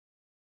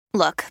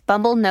Look,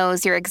 Bumble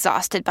knows you're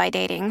exhausted by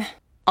dating.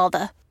 All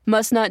the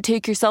must not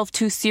take yourself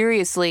too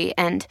seriously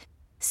and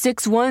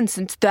 6'1"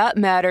 since that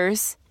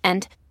matters.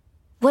 And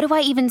what do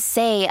I even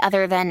say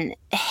other than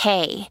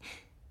hey?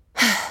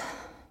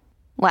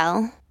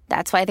 Well,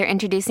 that's why they're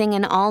introducing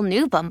an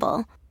all-new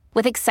Bumble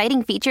with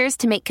exciting features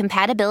to make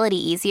compatibility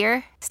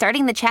easier,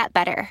 starting the chat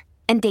better,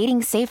 and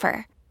dating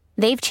safer.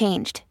 They've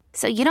changed,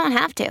 so you don't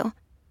have to.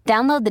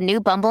 Download the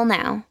new Bumble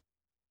now.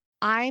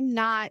 I'm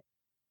not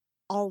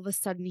all of a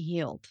sudden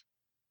healed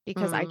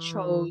because I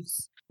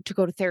chose to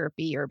go to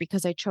therapy or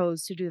because I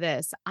chose to do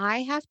this.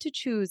 I have to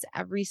choose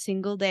every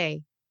single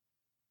day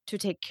to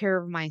take care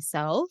of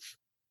myself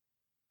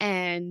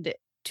and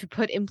to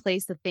put in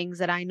place the things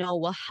that I know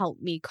will help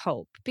me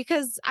cope,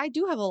 because I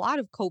do have a lot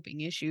of coping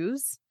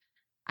issues.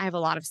 I have a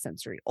lot of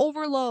sensory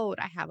overload.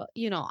 I have,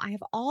 I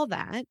have all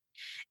that.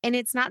 And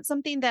it's not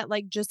something that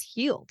like just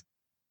healed,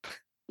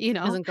 you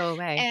know? Doesn't go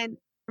away. And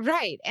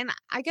right. And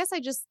I guess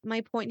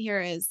my point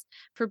here is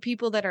for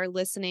people that are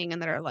listening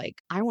and that are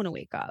like, I want to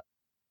wake up.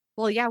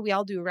 Well, yeah, we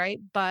all do, right?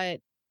 But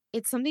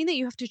it's something that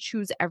you have to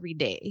choose every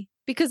day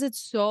because it's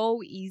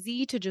so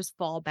easy to just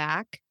fall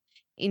back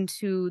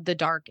into the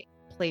dark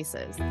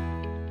places.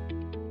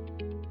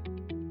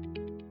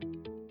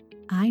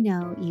 I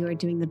know you are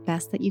doing the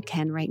best that you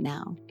can right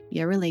now.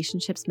 Your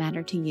relationships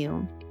matter to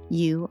you.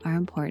 You are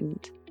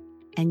important.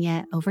 And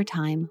yet, over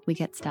time, we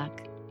get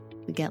stuck.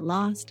 We get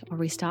lost or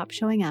we stop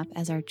showing up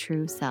as our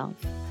true self.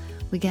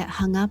 We get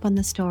hung up on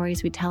the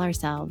stories we tell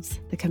ourselves,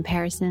 the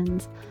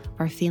comparisons,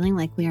 or feeling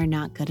like we are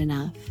not good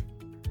enough.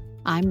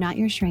 I'm Not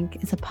Your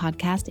Shrink is a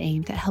podcast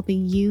aimed at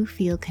helping you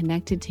feel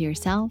connected to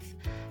yourself,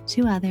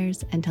 to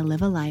others, and to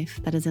live a life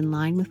that is in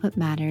line with what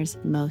matters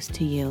most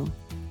to you.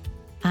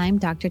 I'm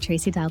Dr.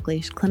 Tracy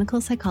Dalgleish, clinical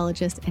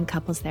psychologist and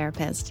couples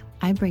therapist.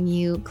 I bring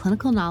you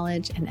clinical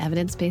knowledge and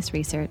evidence-based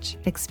research,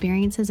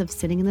 experiences of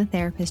sitting in the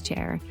therapist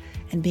chair,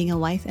 and being a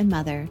wife and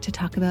mother to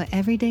talk about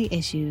everyday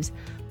issues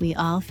we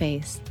all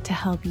face to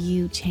help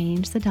you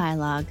change the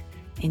dialogue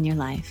in your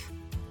life.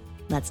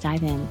 Let's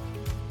dive in.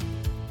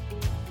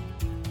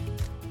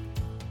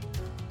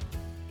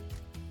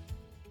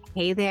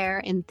 Hey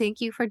there, and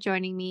thank you for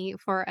joining me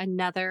for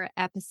another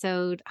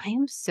episode. I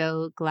am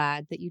so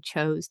glad that you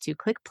chose to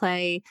click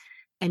play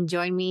and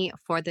join me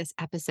for this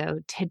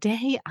episode.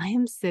 Today, I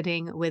am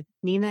sitting with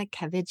Nina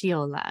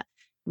Caviggola.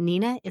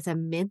 Nina is a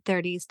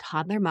mid-30s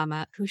toddler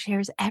mama who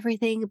shares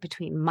everything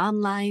between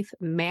mom life,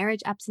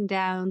 marriage ups and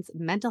downs,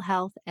 mental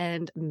health,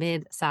 and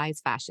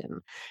mid-size fashion.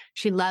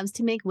 She loves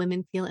to make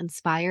women feel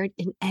inspired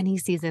in any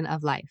season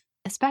of life,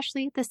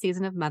 especially the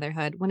season of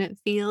motherhood when it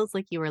feels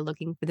like you are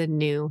looking for the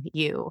new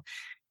you.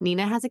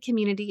 Nina has a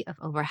community of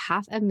over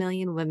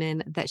 500,000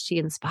 women that she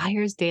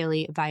inspires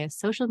daily via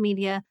social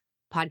media,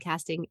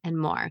 podcasting, and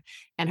more.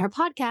 And her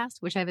podcast,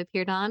 which I've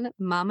appeared on,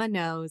 Mama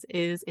Knows,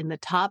 is in the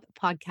top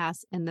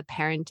podcasts in the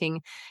parenting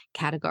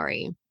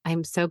category.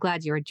 I'm so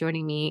glad you are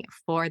joining me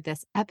for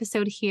this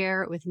episode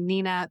here with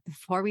Nina.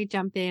 Before we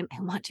jump in,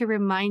 I want to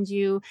remind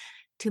you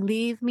to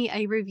leave me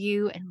a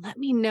review and let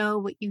me know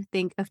what you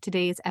think of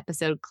today's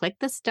episode. Click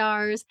the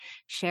stars,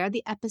 share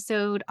the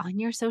episode on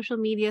your social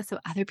media so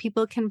other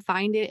people can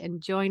find it and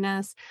join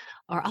us,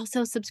 or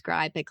also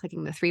subscribe by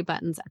clicking the 3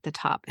 buttons at the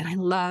top. And I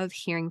love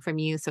hearing from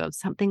you. So if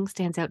something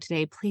stands out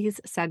today,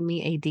 please send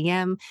me a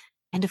DM.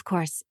 And of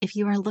course, if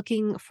you are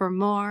looking for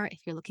more, if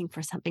you're looking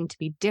for something to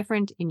be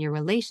different in your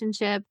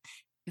relationship,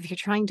 if you're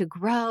trying to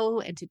grow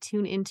and to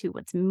tune into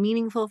what's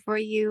meaningful for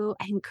you,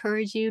 I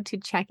encourage you to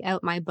check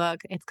out my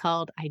book. It's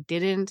called I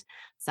Didn't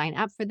Sign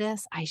Up for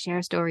This. I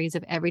share stories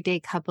of everyday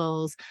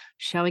couples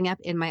showing up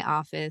in my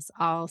office,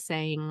 all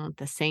saying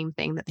the same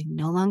thing, that they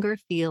no longer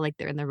feel like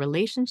they're in the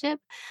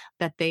relationship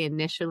that they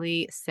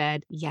initially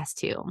said yes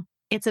to.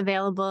 It's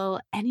available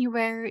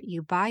anywhere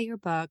you buy your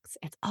books.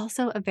 It's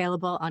also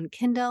available on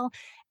Kindle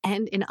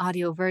and in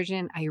audio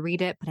version. I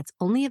read it, but it's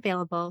only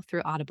available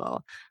through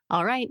Audible.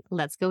 All right,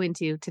 let's go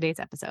into today's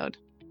episode.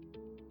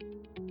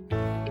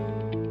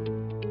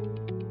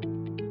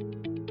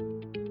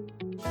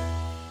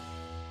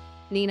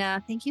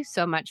 Nina, thank you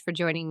so much for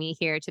joining me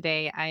here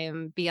today. I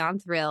am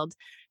beyond thrilled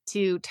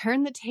to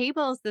turn the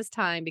tables this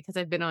time because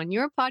I've been on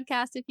your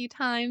podcast a few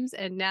times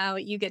and now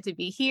you get to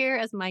be here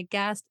as my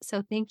guest.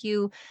 So thank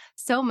you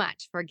so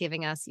much for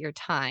giving us your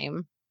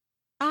time.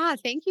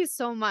 Thank you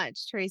so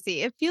much,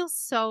 Tracy. It feels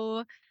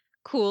so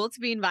cool to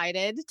be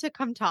invited to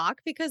come talk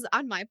because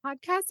on my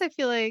podcast, I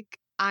feel like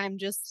I'm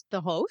just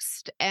the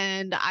host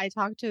and I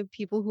talk to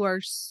people who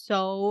are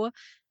so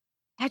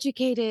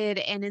educated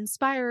and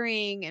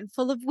inspiring and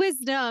full of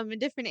wisdom in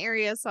different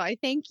areas. So I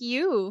thank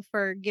you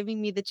for giving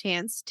me the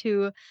chance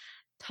to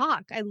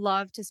talk. I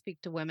love to speak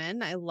to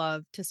women. I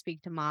love to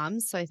speak to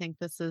moms. So I think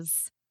this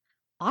is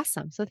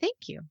awesome. So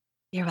thank you.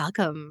 You're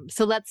welcome.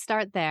 So let's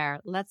start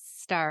there. Let's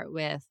start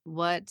with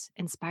what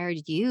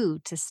inspired you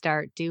to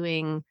start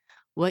doing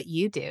what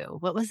you do.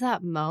 What was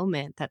that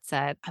moment that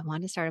said, I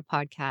want to start a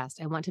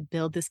podcast. I want to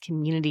build this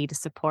community to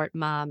support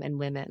mom and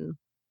women?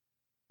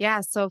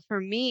 Yeah. So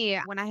for me,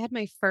 when I had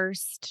my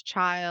first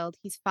child,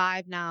 he's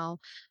 5 now.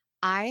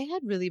 I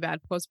had really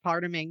bad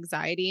postpartum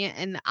anxiety,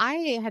 and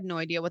I had no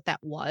idea what that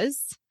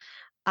was.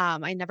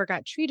 I never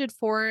got treated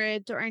for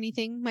it or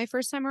anything my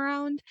first time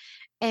around.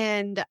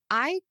 And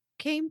I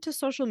came to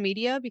social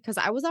media because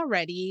I was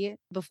already,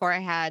 before I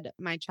had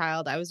my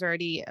child, I was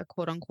already a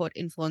quote unquote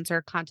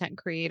influencer content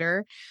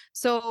creator.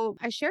 So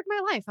I shared my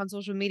life on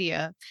social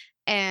media.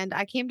 And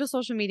I came to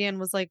social media and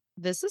was like,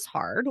 this is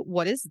hard.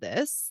 What is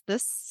this?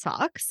 This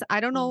sucks. I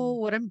don't know Mm.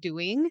 what I'm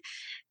doing.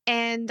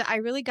 And I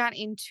really got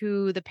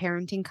into the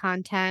parenting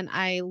content.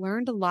 I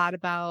learned a lot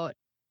about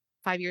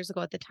 5 years ago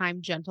at the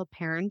time, gentle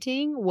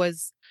parenting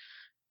was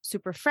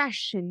super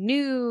fresh and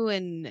new,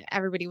 and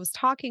everybody was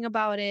talking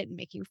about it and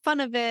making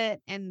fun of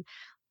it. And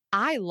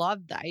I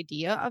loved the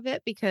idea of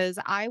it because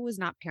I was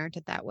not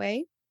parented that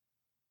way.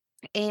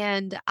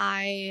 And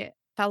I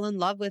fell in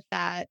love with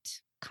that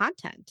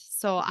content.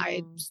 So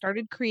I Mm.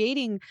 started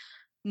creating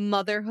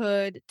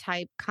motherhood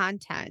type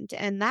content.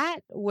 And that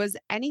was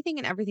anything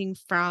and everything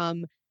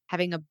from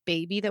having a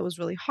baby that was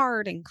really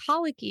hard and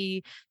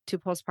colicky to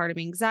postpartum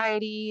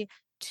anxiety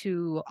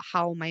to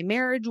how my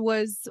marriage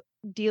was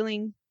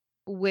dealing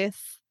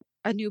with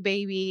a new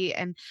baby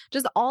and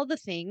just all the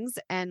things.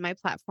 And my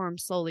platform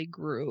slowly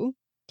grew.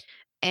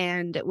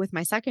 And with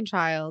my second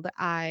child,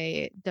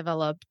 I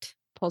developed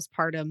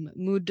postpartum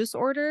mood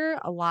disorder,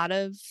 a lot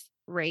of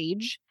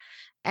rage,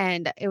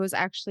 and it was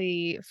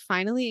actually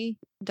finally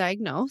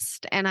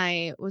diagnosed, and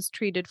I was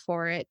treated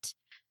for it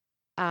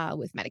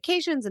with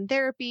medications and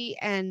therapy.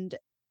 And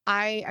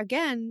I,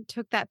 again,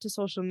 took that to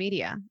social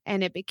media,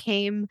 and it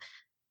became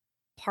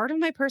part of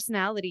my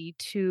personality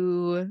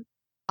to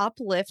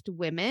uplift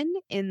women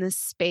in this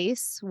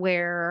space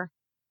where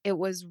it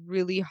was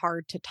really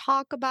hard to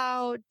talk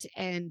about,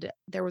 and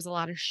there was a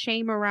lot of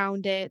shame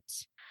around it,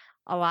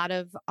 a lot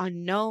of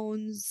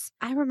unknowns.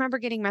 I remember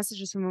getting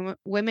messages from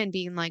women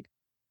being like,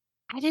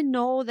 I didn't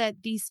know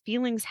that these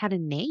feelings had a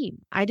name.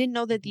 I didn't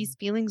know that these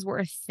feelings were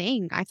a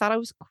thing. I thought I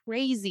was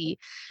crazy.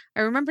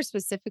 I remember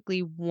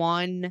specifically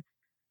one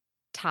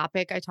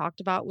topic I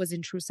talked about was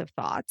intrusive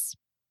thoughts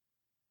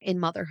in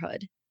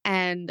motherhood.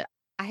 And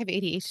I have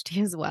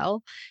ADHD as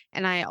well.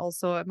 And I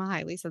also am a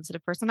highly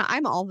sensitive person.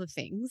 I'm all the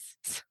things.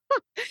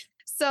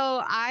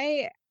 So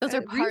I Those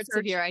are parts of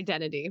researched your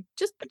identity.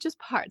 Just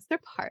parts. They're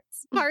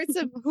parts. parts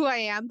of who I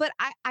am, but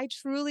I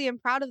truly am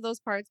proud of those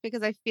parts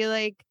because I feel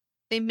like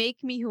they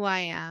make me who I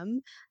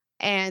am.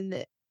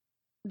 And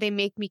they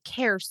make me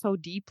care so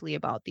deeply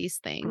about these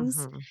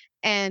things. Mhm.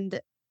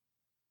 And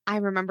I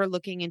remember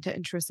looking into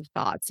intrusive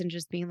thoughts and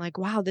just being like,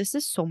 wow, this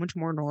is so much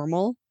more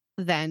normal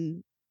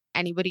than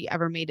anybody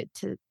ever made it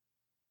to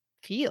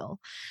feel.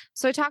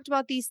 So I talked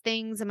about these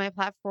things and my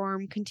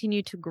platform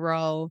continued to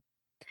grow.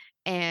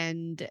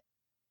 And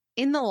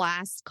in the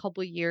last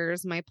couple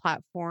years, my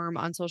platform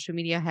on social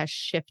media has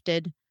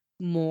shifted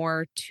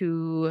more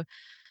to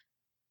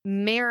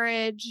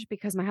marriage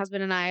because my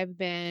husband and I have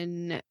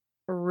been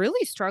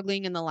really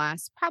struggling in the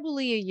last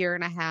probably a year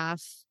and a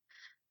half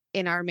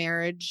in our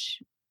marriage.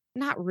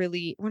 Not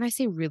really. When I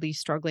say really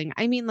struggling,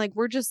 I mean like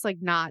we're just like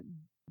not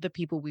the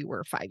people we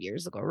were 5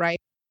 years ago, right?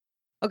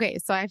 Okay,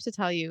 so I have to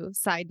tell you,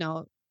 side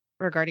note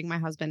regarding my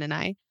husband and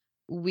I,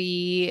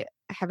 we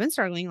have been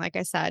struggling, like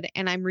I said,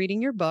 and I'm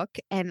reading your book,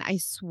 and I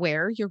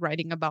swear you're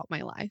writing about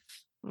my life.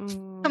 I'm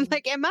Mm.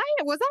 like,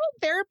 was I in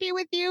therapy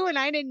with you and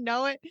I didn't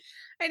know it?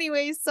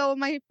 Anyway, so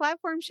my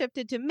platform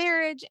shifted to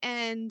marriage,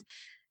 and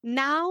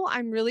now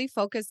I'm really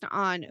focused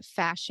on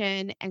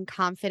fashion and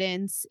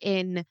confidence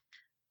in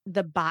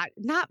the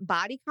not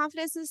body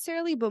confidence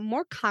necessarily, but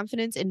more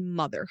confidence in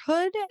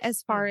motherhood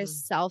as far as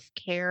Mhm.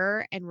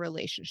 self-care and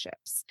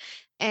relationships.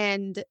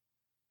 And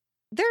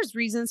there's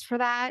reasons for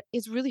that.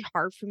 It's really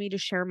hard for me to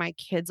share my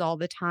kids all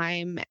the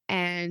time.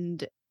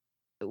 And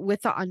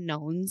with the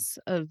unknowns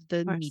of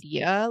the Of course.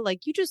 media,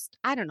 like you just,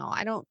 I don't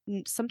know.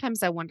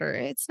 Sometimes I wonder,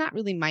 it's not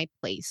really my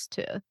place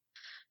to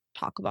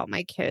talk about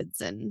my kids.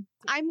 And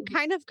I'm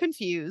kind of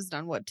confused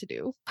on what to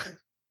do.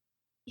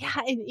 Yeah,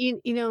 and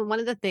you know, one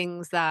of the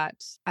things that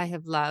I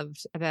have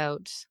loved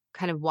about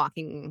kind of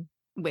walking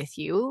with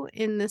you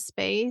in this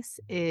space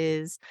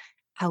is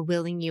how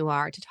willing you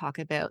are to talk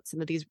about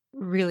some of these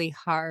really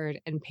hard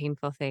and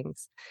painful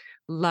things,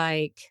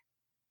 like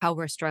how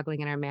we're struggling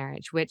in our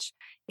marriage, which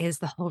is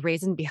the whole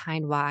reason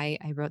behind why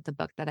I wrote the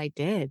book that I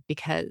did.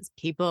 Because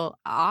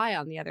I,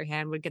 on the other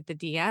hand, would get the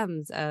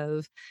DMs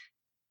of,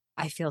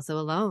 I feel so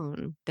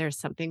alone. There's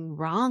something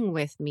wrong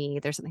with me.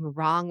 There's something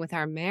wrong with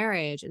our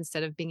marriage.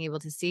 Instead of being able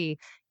to see,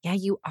 yeah,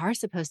 you are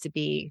supposed to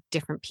be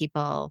different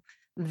people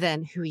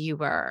than who you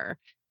were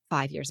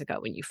 5 years ago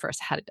when you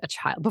first had a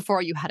child,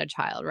 before you had a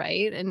child,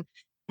 right? And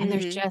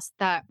there's Hmm. just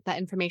that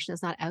information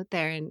is not out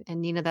there.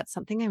 And you know, that's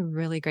something I'm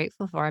really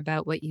grateful for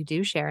about what you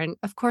do share. And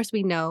of course,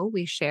 we know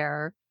we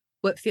share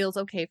what feels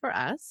okay for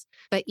us.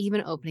 But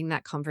even opening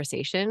that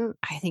conversation,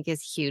 I think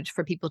is huge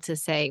for people to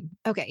say,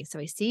 okay, so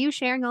I see you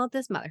sharing all of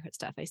this motherhood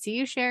stuff. I see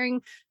you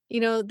sharing, you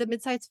know, the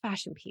mid-sized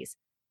fashion piece.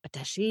 But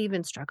does she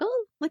even struggle?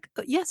 Like,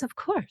 yes, of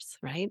course,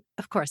 right?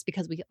 Of course,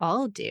 because we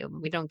all do.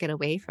 We don't get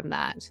away from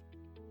that.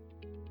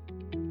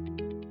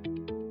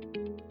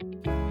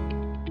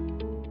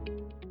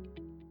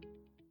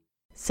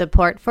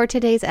 Support for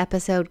today's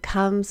episode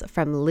comes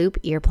from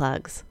Loop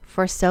earplugs.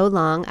 For so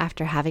long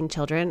after having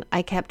children,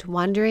 I kept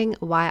wondering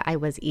why I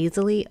was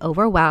easily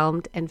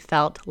overwhelmed and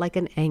felt like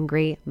an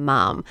angry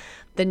mom.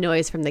 The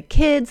noise from the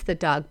kids, the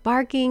dog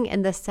barking,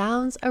 and the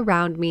sounds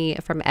around me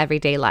from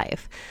everyday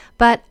life.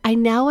 But I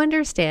now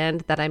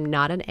understand that I'm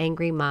not an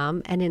angry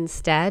mom, and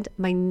instead,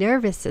 my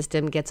nervous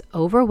system gets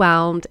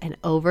overwhelmed and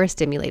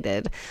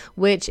overstimulated,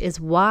 which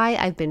is why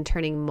I've been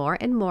turning more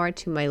and more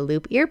to my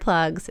Loop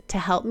earplugs to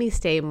help me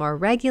stay more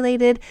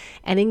regulated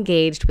and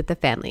engaged with the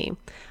family.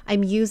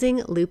 I'm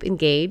using Loop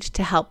Engage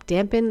to help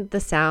dampen the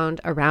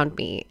sound around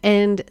me,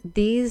 and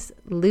these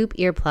Loop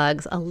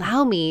earplugs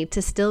allow me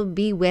to still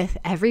be with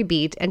every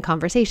beat and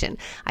conversation.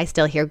 I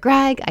still hear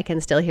Greg, I can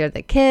still hear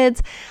the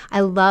kids. I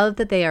love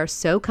that they are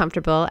so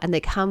comfortable, and they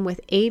come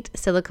with 8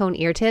 silicone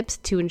ear tips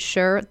to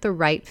ensure the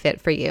right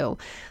fit for you.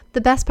 The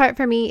best part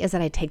for me is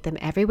that I take them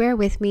everywhere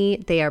with me.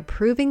 They are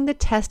proving the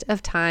test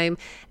of time,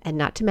 and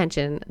not to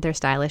mention, they're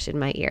stylish in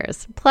my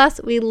ears.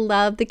 Plus, we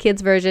love the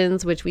kids'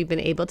 versions, which we've been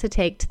able to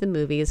take to the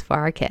movies for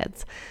our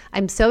kids.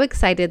 I'm so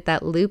excited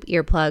that Loop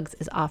Earplugs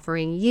is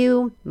offering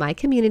you, my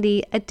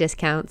community, a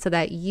discount so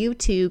that you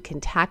too can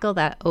tackle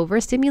that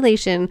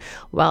overstimulation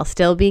while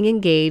still being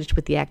engaged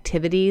with the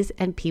activities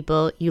and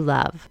people you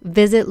love.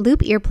 Visit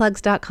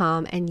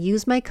loopearplugs.com and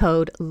use my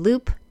code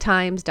LOOP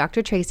times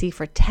Dr. Tracy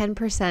for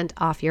 10%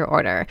 off your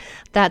order.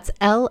 That's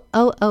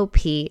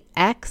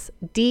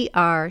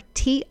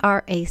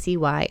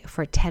LOOPXDRTRACY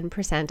for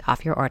 10%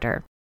 off your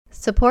order.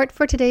 Support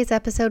for today's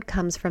episode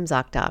comes from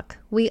ZocDoc.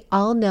 We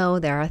all know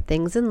there are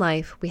things in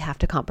life we have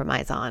to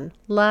compromise on,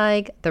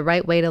 like the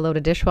right way to load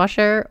a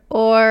dishwasher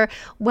or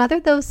whether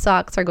those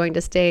socks are going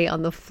to stay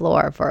on the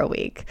floor for a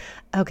week.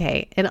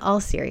 Okay, in all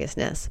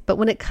seriousness, but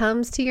when it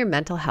comes to your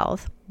mental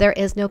health, there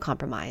is no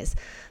compromise.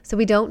 So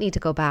we don't need to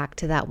go back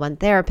to that one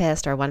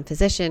therapist or one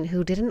physician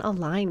who didn't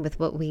align with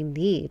what we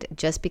need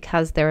just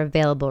because they're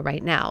available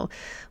right now.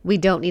 We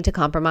don't need to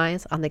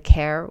compromise on the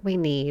care we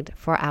need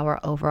for our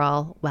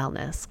overall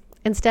wellness.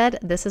 Instead,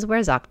 this is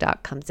where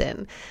ZocDoc comes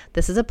in.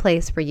 This is a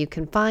place where you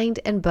can find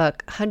and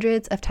book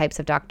hundreds of types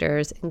of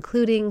doctors,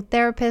 including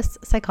therapists,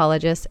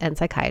 psychologists, and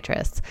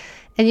psychiatrists.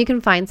 And you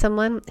can find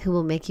someone who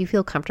will make you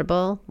feel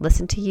comfortable,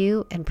 listen to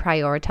you, and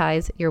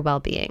prioritize your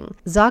well-being.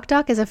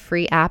 ZocDoc is a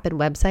free app and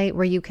website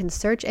where you can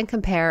search and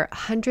compare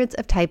hundreds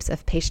of types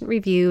of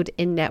patient-reviewed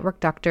in-network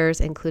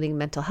doctors, including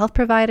mental health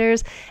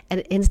providers,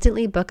 and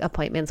instantly book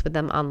appointments with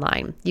them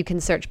online. You can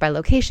search by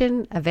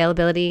location,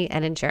 availability,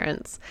 and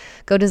insurance.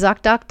 Go to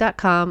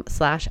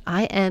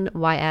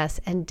ZocDoc.com/INYS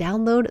and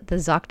download the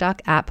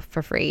ZocDoc app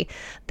for free.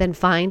 Then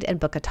find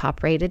and book a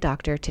top-rated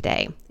doctor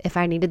today. If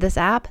I needed this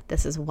app,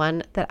 this is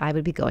one that I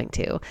would be going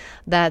to.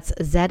 That's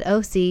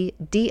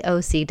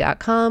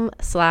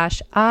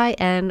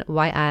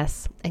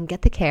ZocDoc.com/INYS and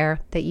get the care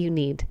that you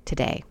need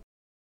today.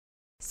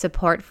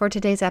 Support for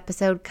today's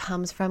episode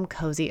comes from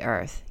Cozy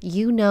Earth.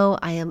 You know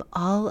I am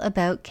all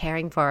about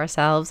caring for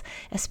ourselves,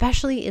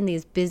 especially in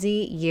these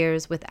busy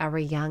years with our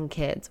young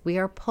kids. We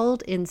are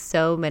pulled in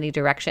so many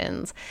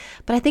directions.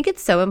 But I think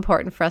it's so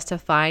important for us to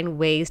find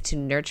ways to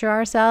nurture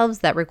ourselves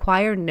that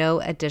require no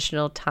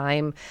additional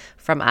time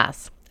from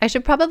us. I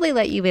should probably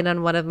let you in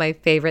on one of my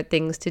favorite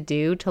things to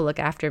do to look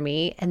after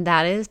me, and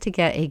that is to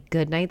get a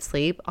good night's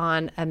sleep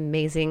on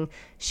amazing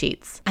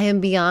sheets. I am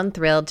beyond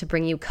thrilled to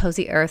bring you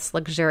Cozy Earth's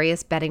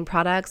luxurious bedding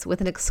products with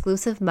an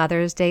exclusive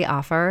Mother's Day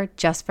offer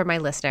just for my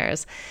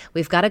listeners.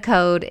 We've got a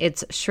code.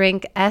 It's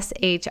SHRINK,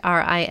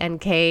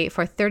 SHRINK,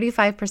 for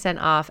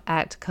 35% off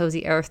at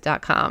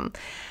CozyEarth.com.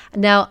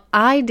 Now,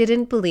 I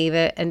didn't believe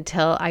it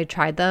until I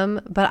tried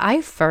them, but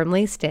I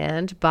firmly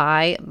stand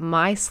by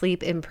my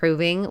sleep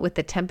improving with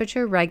the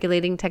temperature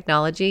regulating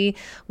technology,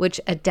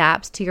 which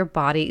adapts to your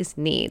body's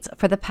needs.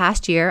 For the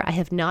past year, I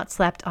have not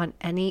slept on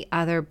any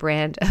other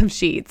brand of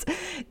sheets.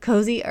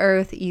 Cozy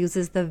Earth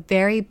uses the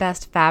very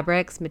best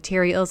fabrics,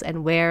 materials,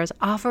 and wears,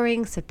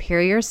 offering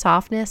superior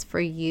softness for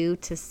you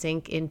to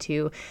sink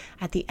into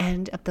at the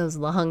end of those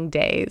long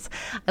days.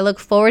 I look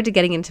forward to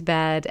getting into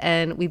bed,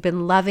 and we've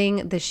been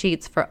loving the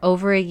sheets for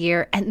over a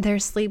year, and their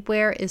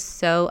sleepwear is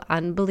so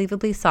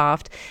unbelievably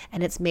soft,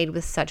 and it's made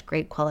with such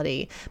great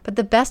quality. But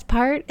the best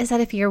part is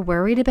that if you're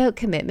worried about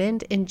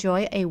commitment,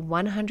 enjoy a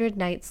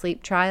 100-night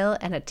sleep trial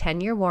and a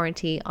 10-year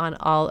warranty on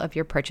all of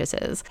your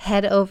purchases.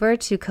 Head over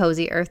to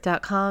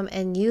CozyEarth.com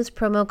and use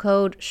promo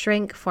code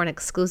SHRINK for an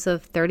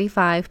exclusive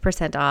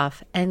 35%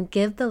 off, and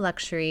give the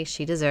luxury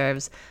she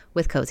deserves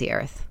with Cozy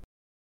Earth.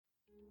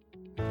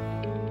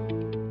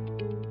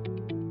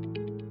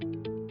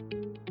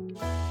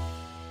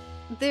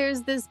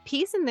 There's this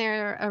piece in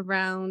there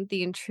around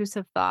the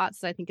intrusive thoughts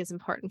that I think is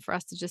important for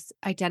us to just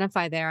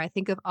identify there. I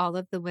think of all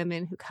of the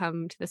women who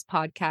come to this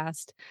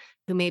podcast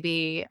who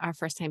maybe are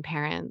first-time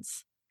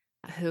parents,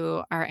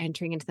 who are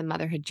entering into the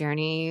motherhood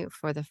journey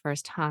for the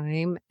first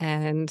time.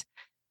 And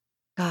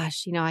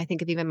gosh, I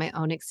think of even my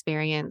own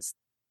experience.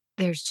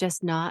 There's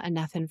just not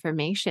enough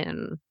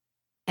information.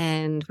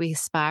 And we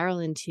spiral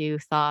into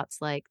thoughts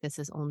like, this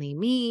is only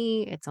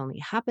me. It's only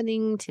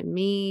happening to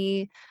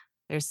me.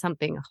 there's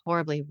something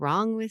horribly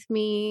wrong with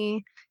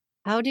me.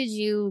 How did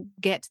you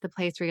get to the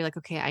place where you're like,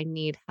 okay, I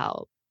need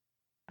help?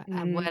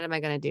 Mm. What am I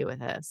going to do with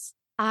this?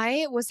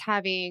 I was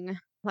having,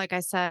 like I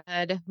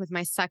said, with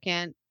my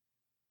second,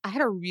 I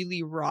had a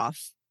really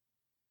rough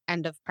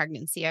end of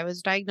pregnancy. I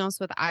was diagnosed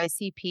with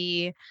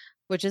ICP,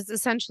 which is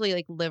essentially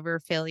like liver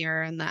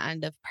failure in the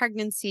end of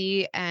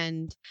pregnancy.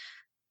 And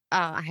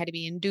I had to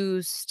be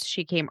induced.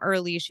 She came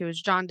early. She was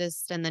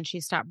jaundiced, and then she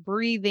stopped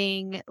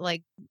breathing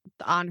like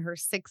on her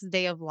 6th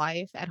day of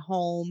life at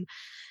home.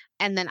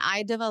 And then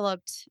I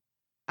developed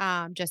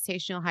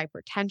gestational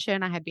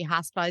hypertension. I had to be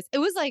hospitalized. It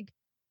was like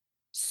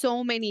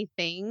so many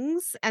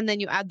things. And then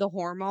you add the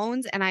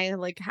hormones, and I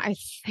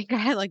think I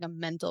had like a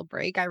mental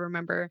break. I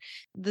remember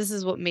this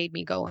is what made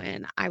me go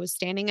in. I was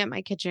standing at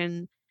my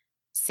kitchen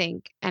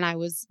sink and I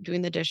was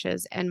doing the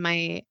dishes, and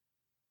my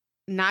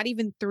not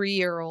even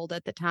 3-year-old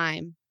at the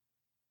time,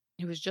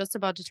 he was just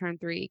about to turn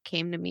 3,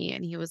 came to me,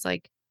 and he was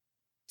like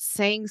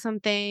saying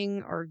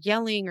something or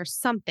yelling or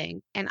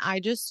something. And I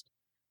just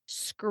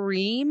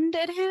screamed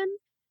at him.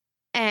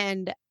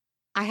 And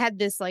I had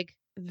this like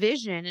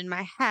vision in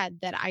my head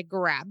that I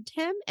grabbed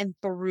him and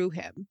threw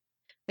him.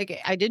 Like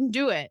I didn't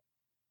do it,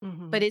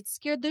 but it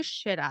scared the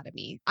shit out of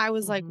me. I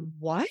was like,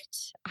 what?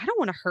 I don't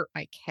want to hurt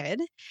my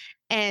kid.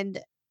 And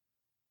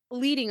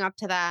leading up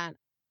to that,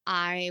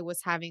 I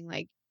was having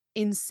like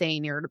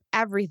insane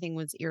everything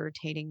was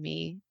irritating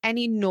me.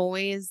 Any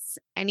noise,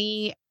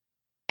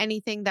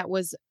 anything that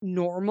was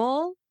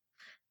normal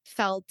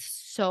felt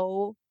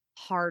so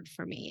hard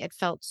for me. It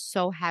felt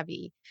so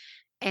heavy.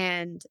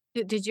 And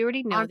Did you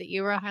already know that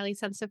you were a highly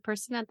sensitive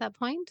person at that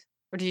point?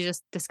 Or did you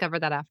just discover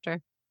that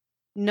after?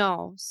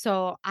 no.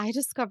 So I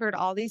discovered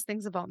all these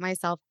things about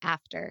myself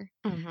after.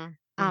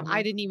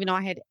 I didn't even know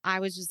I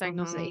was just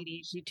diagnosed with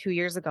ADHD 2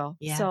 years ago.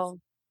 Yes. So,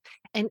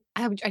 and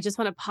I just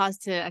want to pause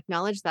to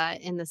acknowledge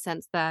that, in the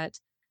sense that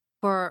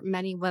for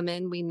many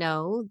women, we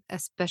know,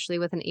 especially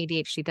with an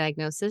ADHD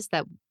diagnosis,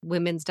 that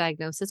women's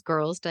diagnosis,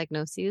 girls'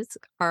 diagnoses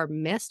are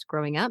missed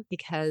growing up,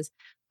 because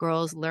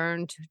girls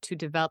learn to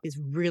develop these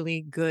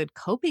really good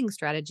coping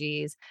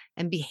strategies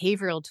and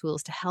behavioral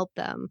tools to help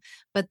them.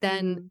 But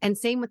then, and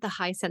same with the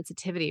high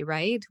sensitivity,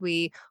 right?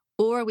 We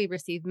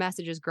receive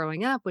messages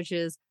growing up, which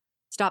is,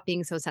 stop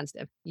being so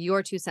sensitive.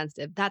 You're too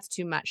sensitive. That's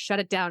too much. Shut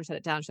it down, shut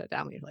it down, shut it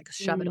down. We like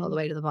shove it all the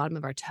way to the bottom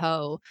of our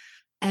toe.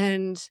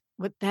 And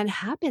what then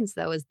happens,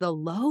 though, is the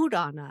load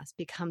on us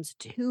becomes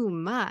too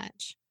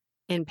much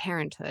in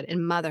parenthood,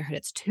 in motherhood.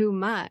 It's too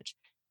much.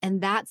 And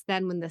that's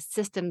then when the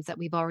systems that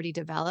we've already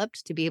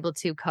developed to be able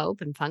to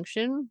cope and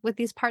function with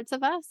these parts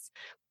of us,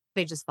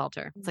 they just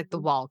falter. It's like the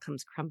wall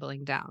comes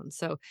crumbling down.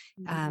 So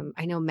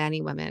I know many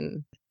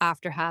women,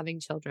 after having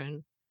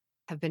children,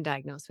 have been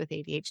diagnosed with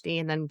ADHD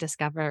and then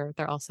discover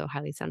they're also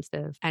highly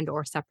sensitive and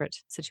or separate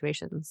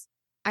situations.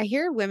 I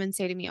hear women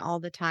say to me all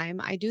the time,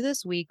 I do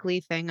this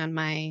weekly thing on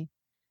my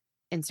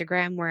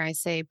Instagram where I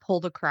say, pull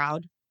the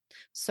crowd.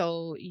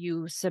 So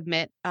you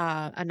submit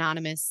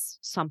anonymous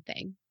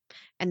something,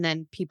 and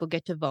then people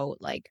get to vote.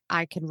 Like,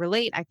 I can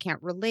relate, I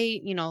can't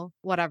relate,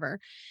 whatever.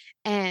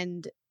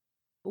 And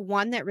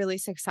one that really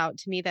sticks out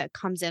to me that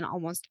comes in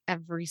almost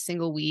every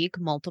single week,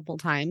 multiple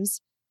times,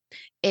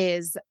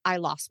 is I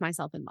lost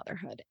myself in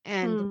motherhood.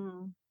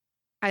 And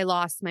I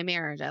lost my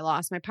marriage. I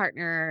lost my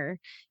partner.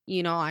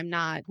 I'm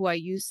not who I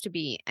used to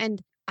be.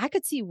 And I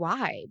could see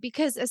why,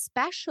 because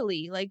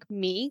especially like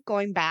me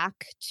going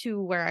back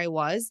to where I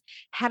was,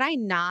 had I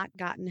not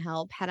gotten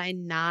help, had I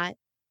not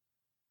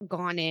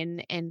gone in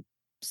and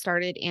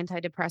started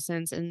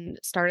antidepressants and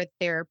started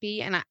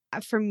therapy, and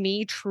for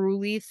me,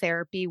 truly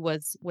therapy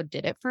was what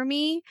did it for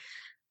me.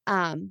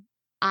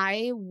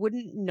 I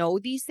wouldn't know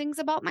these things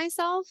about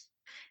myself.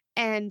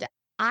 And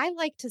I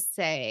like to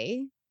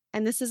say,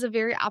 and this is a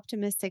very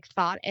optimistic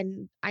thought,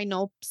 and I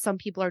know some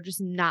people are just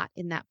not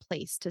in that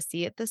place to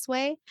see it this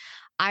way.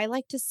 I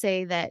like to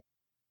say that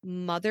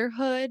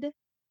motherhood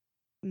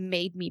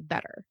made me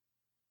better.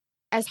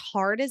 As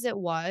hard as it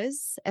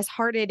was, as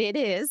hard it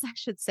is, I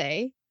should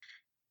say.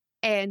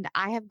 And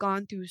I have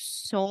gone through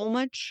so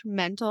much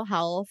mental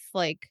health,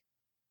 like,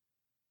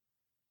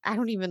 I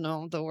don't even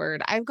know the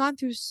word. I've gone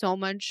through so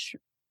much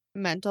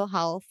mental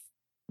health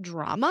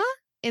drama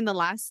in the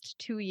last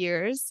 2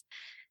 years,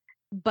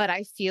 but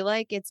I feel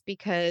like it's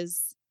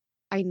because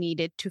I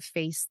needed to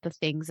face the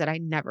things that I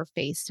never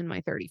faced in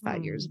my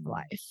 35 years of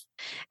life.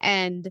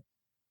 And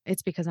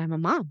it's because I'm a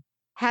mom.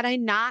 Had I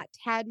not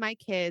had my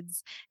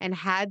kids and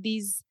had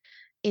these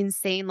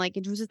insane, like,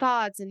 intrusive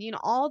thoughts and,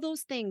 all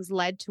those things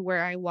led to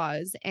where I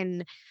was.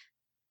 And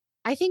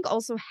I think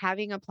also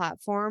having a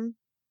platform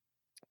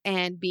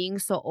and being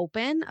so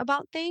open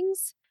about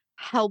things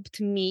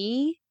helped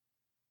me.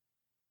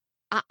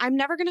 I'm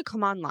never going to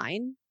come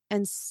online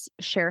and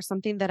share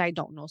something that I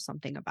don't know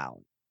something about.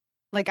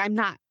 Like, I'm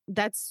not,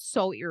 that's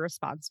so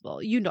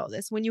irresponsible. You know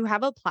this. When you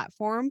have a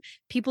platform,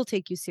 people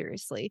take you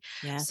seriously.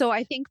 Yes. So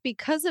I think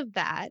because of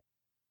that,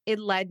 it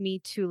led me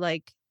to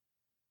like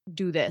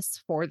do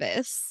this for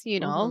this,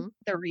 the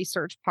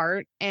research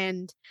part.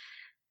 And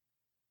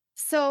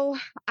So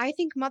I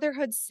think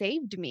motherhood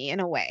saved me in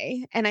a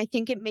way, and I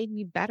think it made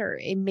me better.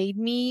 It made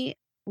me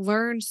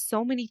learn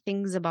so many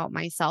things about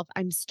myself.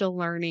 I'm still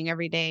learning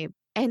every day,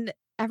 and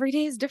every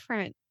day is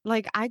different.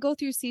 Like I go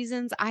through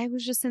seasons. I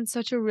was just in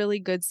such a really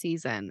good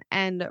season,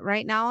 and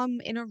right now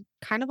I'm in a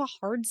kind of a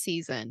hard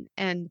season.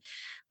 And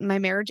my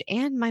marriage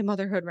and my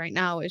motherhood right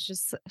now is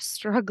just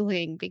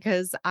struggling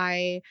because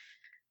I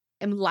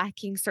am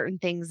lacking certain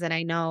things that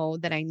I know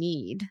that I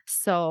need.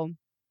 So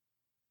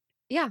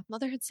yeah,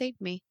 motherhood saved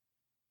me.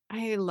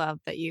 I love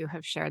that you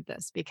have shared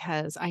this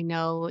because I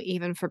know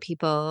even for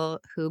people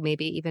who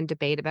maybe even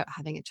debate about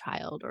having a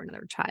child or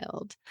another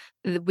child,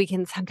 we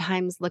can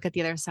sometimes look at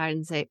the other side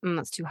and say,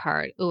 that's too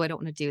hard. Oh, I don't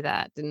want to do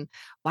that. And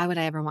why would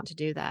I ever want to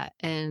do that?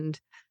 And,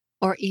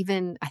 or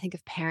even I think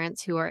of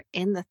parents who are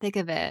in the thick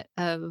of it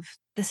of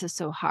this is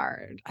so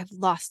hard. I've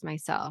lost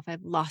myself.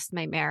 I've lost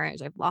my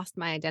marriage. I've lost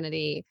my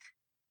identity.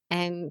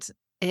 And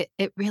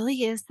it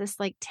really is this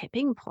like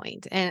tipping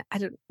point. And I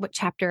don't, what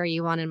chapter are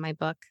you on in my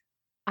book?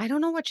 I don't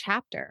know what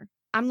chapter.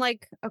 I'm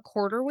like a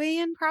quarter way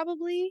in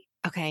probably.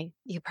 Okay,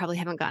 you probably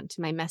haven't gotten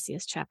to my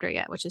messiest chapter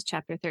yet, which is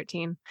chapter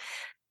 13.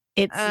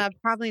 It's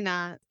Probably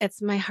not.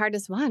 it's my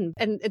hardest one.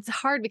 And it's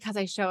hard because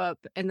I show up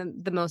in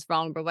the most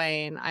vulnerable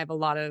way and I have a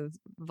lot of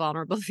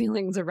vulnerable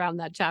feelings around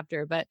that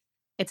chapter, but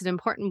it's an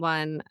important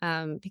one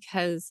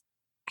because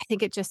I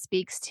think it just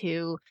speaks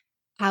to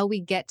how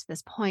we get to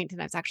this point.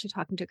 And I was actually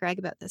talking to Greg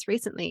about this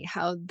recently,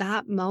 how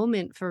that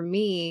moment for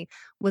me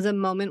was a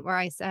moment where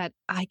I said,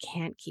 I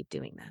can't keep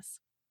doing this.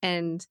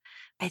 And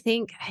I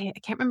think, I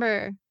can't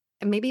remember,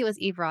 maybe it was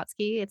Eve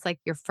Rotsky. It's like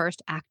your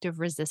first act of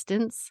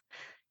resistance.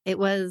 It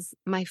was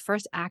my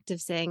first act of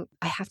saying,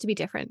 I have to be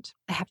different.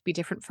 I have to be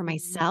different for Mhm.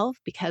 myself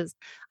because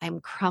I'm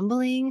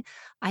crumbling.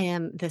 I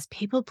am this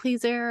people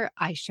pleaser.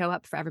 I show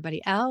up for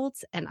everybody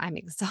else and I'm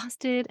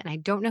exhausted and I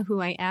don't know who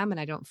I am and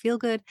I don't feel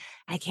good.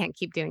 I can't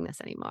keep doing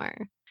this anymore.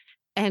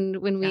 And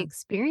when we Yeah.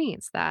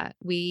 experience that,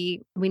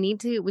 we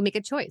make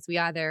a choice. We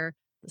either,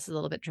 this is a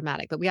little bit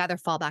dramatic, but we either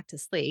fall back to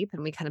sleep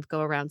and we kind of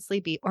go around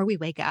sleepy, or we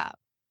wake up.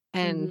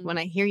 And Mhm. when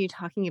I hear you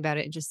talking about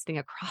it, just sitting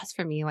across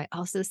from you, I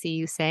also see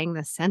you saying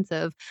the sense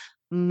of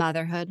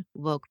motherhood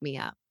woke me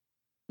up.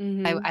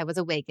 Mhm. I was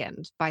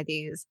awakened by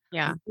these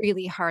Yeah.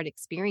 really hard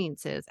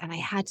experiences and I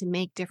had to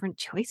make different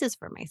choices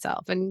for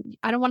myself. And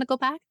I don't want to go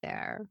back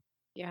there.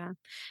 Yeah.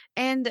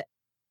 And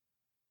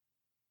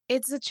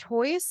it's a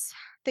choice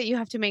that you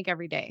have to make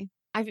every day.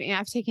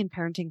 I've taken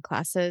parenting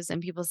classes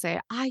and people say,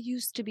 I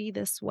used to be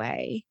this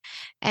way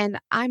and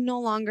I'm no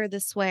longer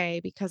this way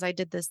because I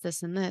did this,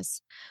 this, and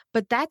this.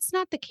 But that's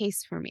not the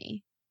case for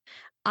me.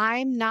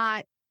 I'm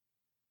not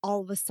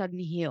all of a sudden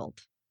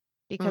healed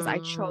because I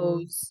Mm,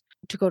 chose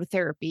to go to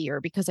therapy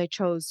or because I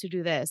chose to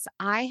do this.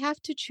 I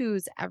have to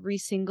choose every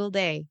single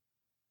day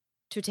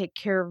to take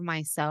care of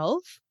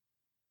myself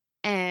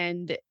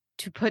and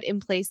to put in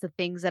place the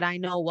things that I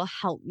know will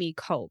help me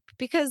cope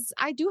because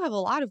I do have a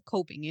lot of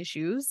coping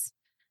issues.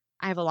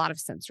 I have a lot of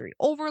sensory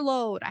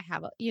overload. I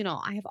have,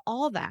 I have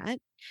all that.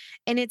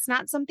 And it's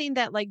not something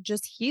that like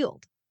just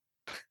healed,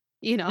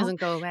 you know? doesn't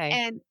go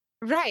away. And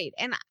right.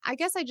 And I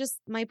guess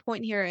my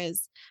point here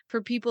is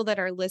for people that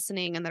are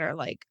listening and that are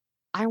like,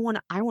 I want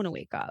to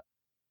wake up.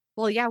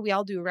 Well, yeah, we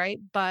all do, right?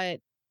 But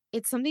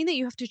it's something that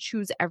you have to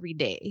choose every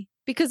day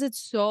because it's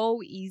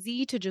so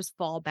easy to just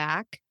fall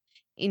back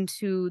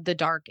into the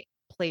dark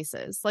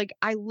places. Like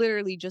I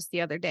literally just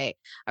the other day,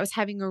 I was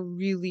having a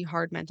really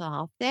hard mental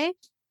health day.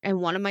 And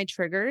one of my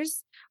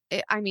triggers,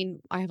 I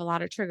mean, I have a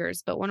lot of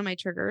triggers, but one of my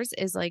triggers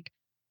is like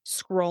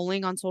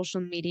scrolling on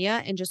social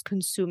media and just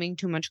consuming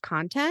too much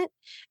content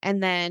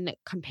and then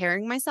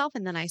comparing myself.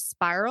 And then I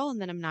spiral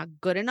and then I'm not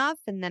good enough.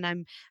 And then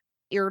I'm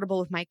irritable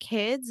with my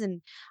kids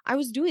and I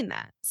was doing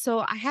that. So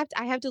I have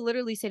to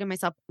literally say to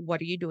myself,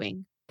 "What are you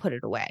doing? Put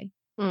it away.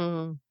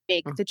 Mm.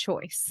 Make the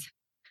choice."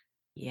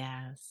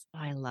 Yes,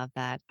 I love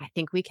that. I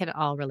think we can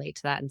all relate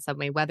to that in some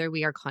way, whether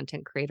we are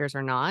content creators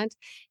or not,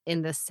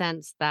 in the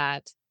sense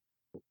that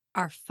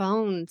our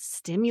phone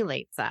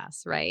stimulates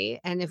us, right?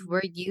 And if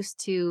we're Mhm. used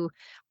to,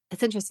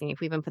 it's interesting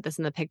if we even put this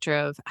in the picture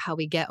of how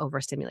we get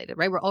overstimulated,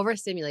 right? We're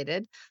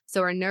overstimulated.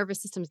 So our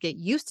nervous systems get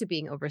used to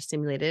being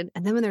overstimulated.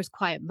 And then when there's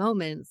quiet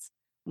moments,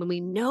 when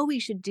we know we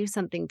should do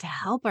something to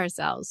help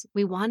ourselves,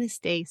 we want to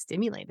stay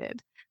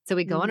stimulated. So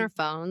we go on our Mhm.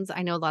 phones.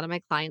 I know a lot of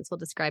my clients will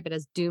describe it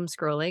as doom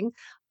scrolling.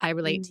 I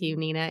relate to you, Mhm.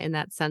 Nina, in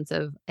that sense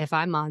of if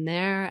I'm on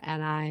there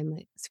and I'm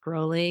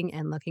scrolling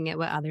and looking at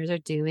what others are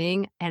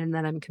doing, and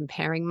then I'm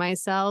comparing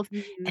myself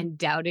Mhm. and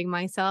doubting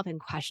myself and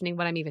questioning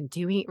what I'm even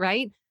doing,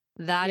 right?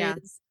 That Yeah.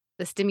 is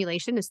the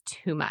stimulation is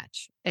too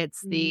much.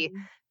 It's the,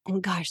 Mhm.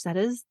 and gosh,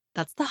 that's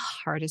the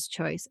hardest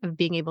choice of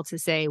being able to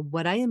say,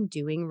 what I am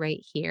doing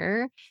right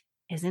here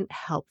isn't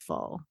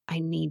helpful. I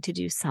need to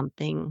do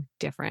something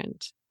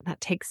different.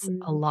 That takes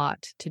a Mhm.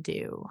 lot to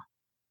do.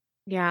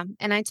 Yeah,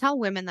 and I tell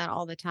women that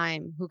all the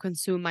time who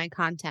consume my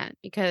content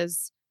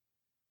because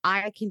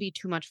I can be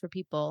too much for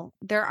people.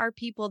 There are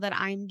people that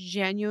I'm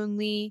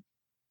genuinely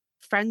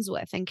friends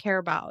with and care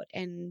about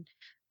and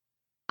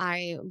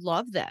I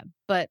love them,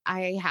 but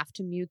I have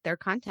to mute their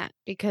content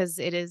because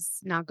it is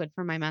not good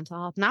for my mental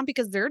health. Not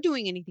because they're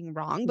doing anything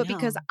wrong, but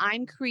because No.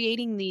 I'm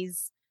creating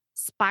these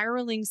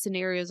spiraling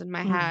scenarios in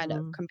my head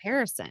of Mhm.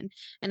 comparison.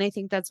 And I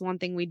think that's one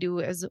thing we do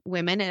as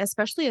women, and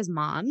especially as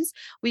moms,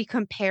 we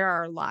compare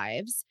our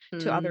lives to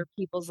Mm. other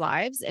people's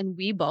lives. And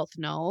we both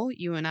know,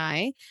 you and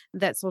I,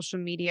 that social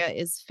media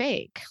is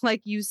fake.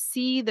 Like you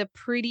see the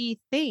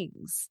pretty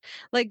things.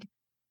 Like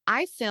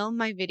I film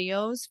my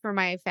videos for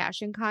my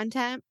fashion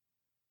content,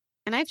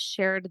 and I've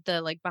shared the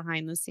like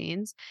behind the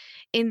scenes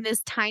in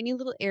this tiny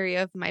little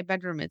area of my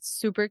bedroom. It's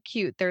super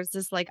cute. There's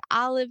this like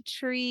olive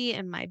tree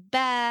in my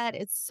bed.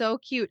 It's so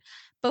cute.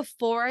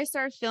 Before I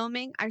start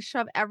filming, I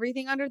shove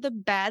everything under the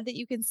bed that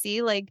you can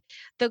see, like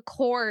the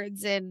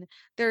cords, and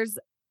there's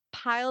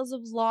piles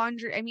of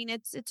laundry. I mean,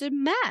 it's a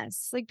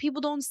mess. Like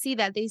people don't see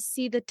that. They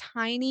see the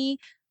tiny,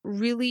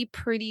 really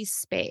pretty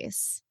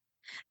space.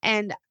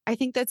 And I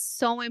think that's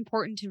so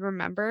important to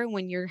remember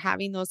when you're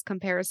having those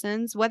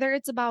comparisons, whether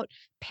it's about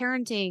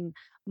parenting,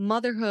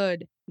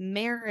 motherhood,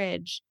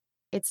 marriage,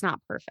 it's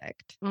not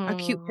perfect. A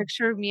cute Mm.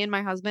 picture of me and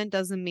my husband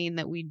doesn't mean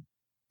that we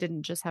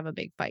didn't just have a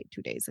big fight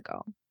 2 days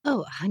ago.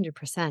 Oh,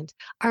 100%.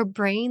 Our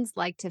brains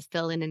like to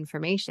fill in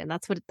information.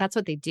 That's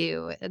what they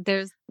do.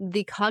 There's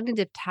the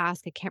cognitive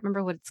task, I can't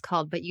remember what it's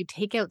called, but you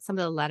take out some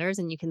of the letters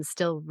and you can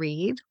still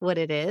read what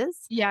it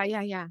is, Yeah,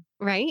 yeah, yeah.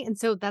 right? And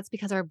so that's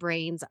because our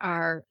brains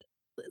are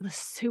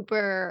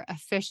super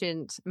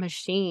efficient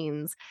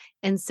machines.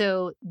 And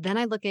so then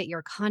I look at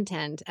your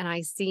content and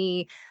I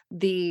see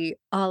the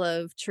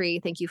olive tree.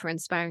 Thank you for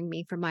inspiring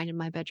me for mine in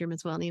my bedroom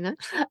as well, Nina,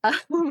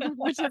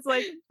 which is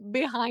like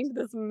behind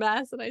this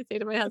mess. And I say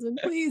to my husband,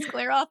 please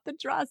clear off the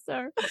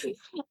dresser.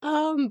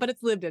 But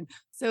it's lived in.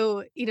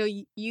 So,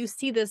 you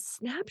see this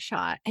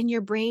snapshot and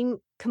your brain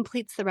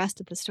completes the rest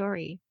of the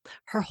story.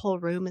 Her whole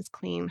room is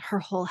clean. Her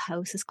whole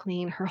house is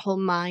clean. Her whole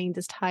mind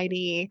is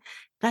tidy.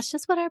 That's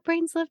just what our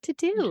brains love to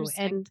do.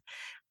 Interesting.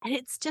 And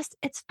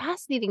it's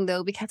fascinating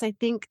though, because I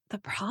think the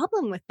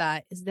problem with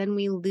that is then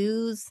we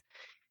lose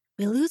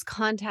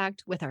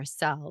contact with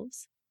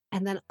ourselves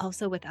and then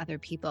also with other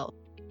people.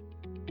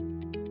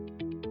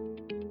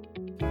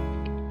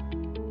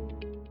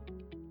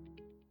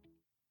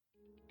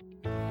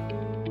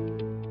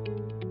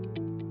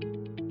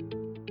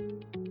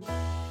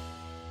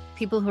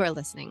 People who are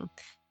listening,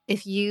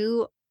 if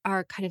you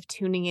are kind of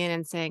tuning in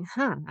and saying,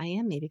 I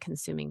am maybe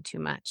consuming too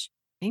much,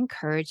 I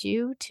encourage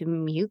you to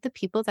mute the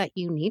people that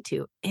you need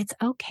to. It's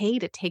okay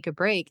to take a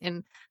break.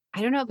 And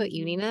I don't know about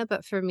you, Mhm. Nina,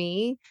 but for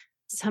me,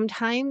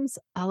 sometimes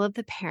all of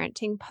the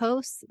parenting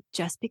posts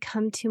just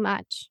become too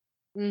much.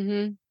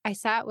 Mhm. I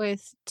sat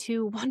with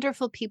two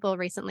wonderful people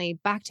recently,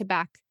 back to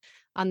back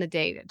on the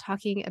date,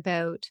 talking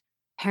about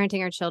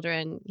parenting our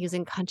children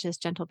using conscious,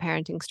 gentle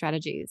parenting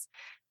strategies.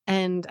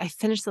 And I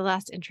finished the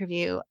last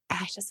interview.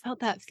 I just felt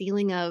that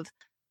feeling of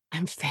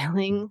I'm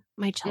failing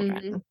my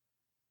children. Mhm.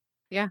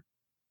 Yeah.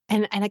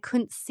 And I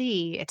couldn't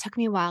see, it took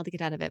me a while to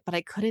get out of it, but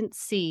I couldn't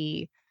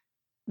see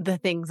the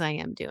things I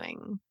am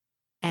doing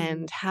Mhm.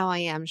 and how I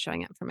am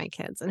showing up for my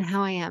kids and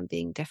how I am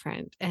being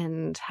different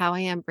and how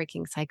I am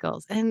breaking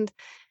cycles. And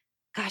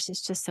gosh,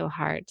 it's just so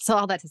hard. So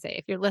all that to say,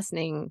 if you're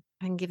listening,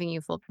 I'm giving you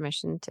full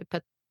permission to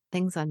put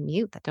things on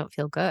mute that don't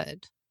feel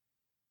good.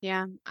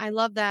 Yeah, I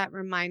love that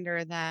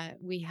reminder that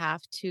we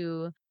have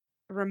to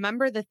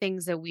remember the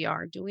things that we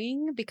are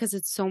doing because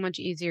it's so much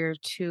easier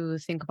to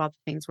think about the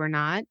things we're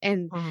not.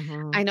 And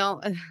Mhm. I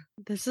know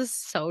this is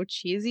so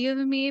cheesy of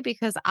me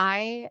because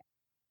I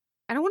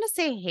don't want to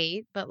say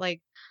hate, but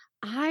like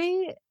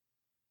I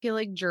feel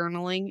like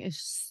journaling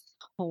is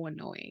so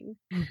annoying.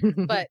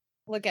 But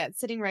look at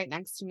sitting right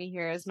next to me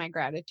here is my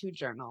gratitude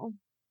journal.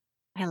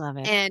 I love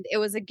it. And it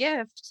was a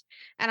gift.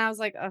 And I was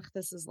like, ugh,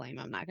 this is lame.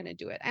 I'm not going to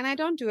do it. And I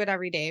don't do it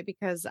every day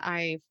because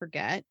I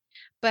forget.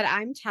 But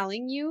I'm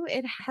telling you,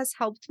 it has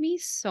helped me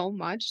so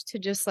much to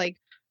just like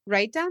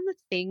write down the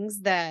things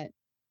that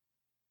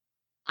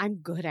I'm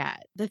good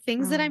at, the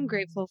things that I'm Mm.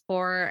 grateful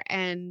for.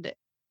 And,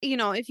 you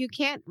know, if you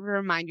can't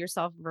remind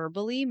yourself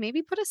verbally,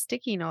 maybe put a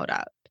sticky note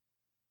up.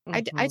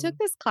 I took Mhm.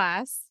 this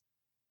class,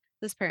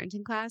 this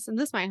parenting class, and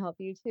this might help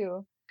you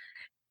too.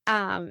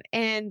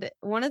 And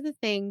one of the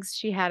things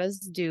she had us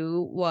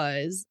do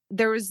was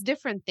there was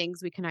different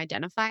things we can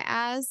identify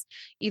as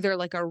either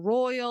like a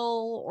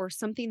royal or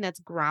something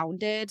that's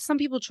grounded. Some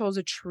people chose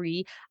a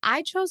tree.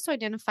 I chose to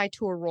identify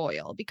to a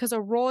royal because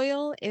a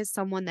royal is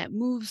someone that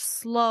moves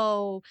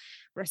slow,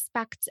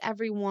 respects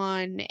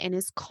everyone, and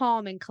is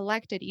calm and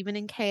collected even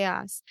in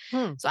chaos.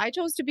 Hmm. So I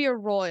chose to be a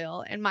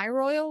royal, and my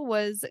royal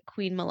was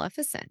Queen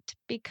Maleficent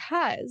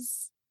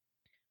because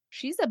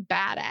she's a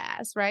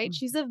badass, right? Mm.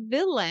 She's a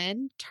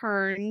villain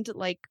turned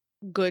like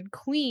good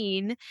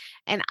queen.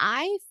 And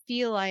I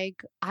feel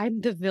like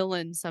I'm the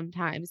villain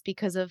sometimes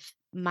because of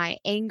my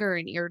anger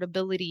and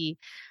irritability,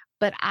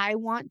 but I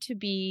want to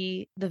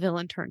be the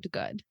villain turned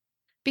good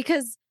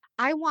because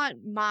I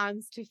want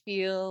moms to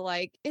feel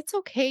like it's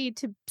okay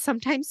to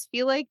sometimes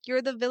feel like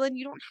you're the villain.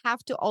 You don't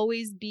have to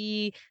always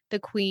be the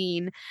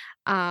queen.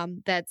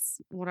 That's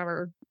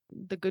whatever,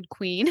 the good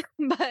queen.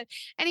 But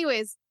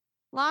anyways,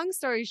 long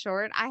story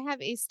short, I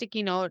have a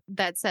sticky note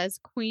that says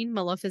Queen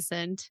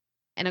Maleficent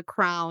and a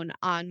crown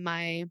on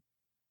my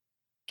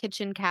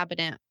kitchen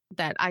cabinet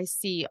that I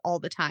see all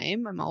the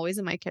time. I'm always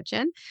in my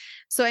kitchen.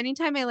 So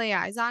anytime I lay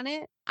eyes on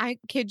it, I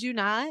kid you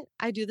not,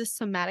 I do this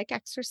somatic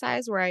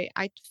exercise where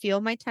I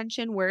feel my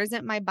tension. Where is it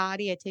in my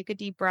body? I take a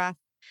deep breath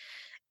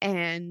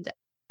and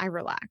I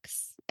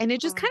relax. And it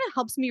just kind of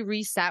helps me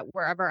reset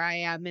wherever I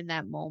am in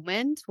that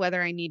moment,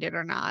 whether I need it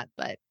or not.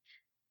 But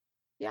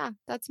yeah,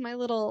 that's my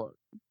little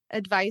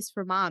advice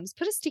for moms.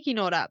 Put a sticky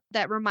note up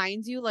that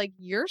reminds you, like,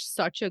 you're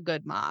such a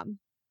good mom.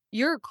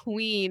 You're a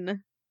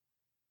queen.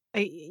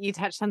 You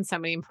touched on so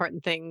many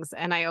important things.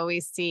 And I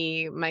always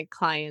see my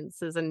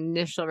clients'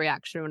 initial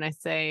reaction when I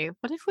say,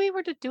 what if we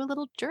were to do a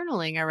little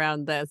journaling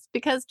around this?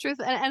 Because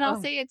and I'll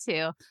Oh, say it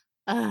too.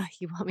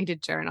 You want me to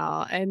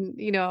journal. And,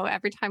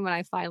 every time when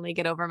I finally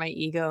get over my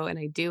ego and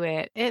I do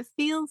it, it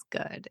feels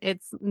good.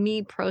 It's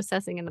me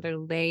processing another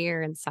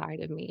layer inside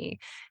of me.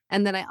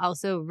 And then I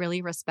also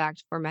really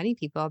respect for many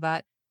people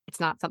that it's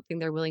not something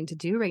they're willing to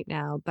do right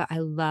now. But I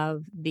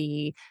love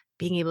the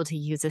being able to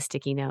use a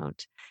sticky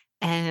note.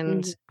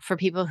 And mhm. for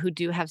people who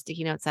do have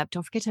sticky notes up,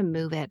 don't forget to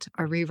move it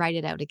or rewrite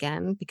it out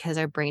again because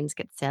our brains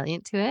get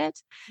salient to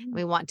it. And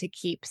we want to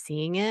keep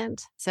seeing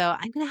it. So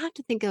I'm going to have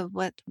to think of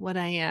what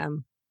I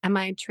am. Am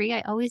I a tree?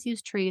 I always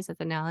use trees as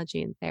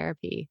analogy in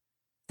therapy.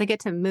 They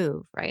get to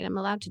move, right? I'm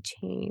allowed to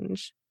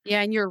change.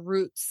 Yeah, and your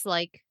roots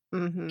like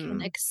can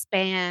Mm-hmm.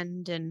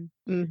 expand and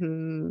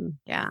Mm-hmm.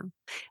 yeah.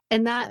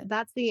 And But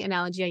that's the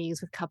analogy I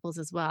use with couples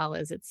as well,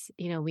 is it's,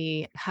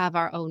 we have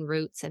our own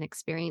roots and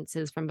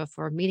experiences from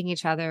before meeting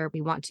each other.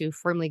 We want to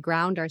firmly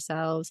ground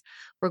ourselves.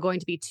 We're going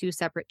to be two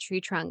separate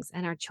tree trunks,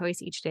 and our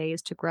choice each day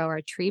is to grow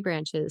our tree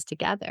branches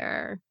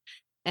together.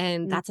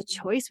 And that's a Mhm.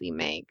 choice we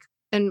make.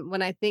 And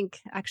when I think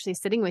actually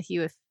sitting with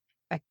you, if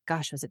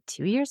gosh, was it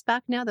 2 years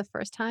back now, the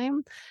first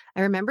time?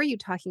 I remember you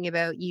talking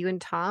about you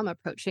and Tom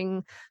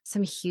approaching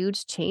some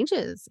huge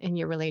changes in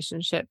your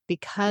relationship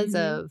because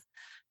Mhm. of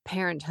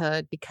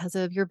parenthood, because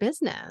of your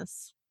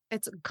business.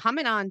 It's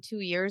coming on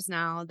 2 years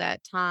now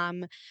that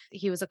Tom,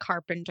 he was a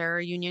carpenter,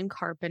 a union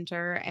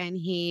carpenter, and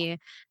he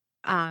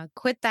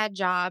quit that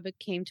job,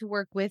 came to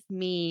work with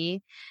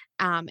me.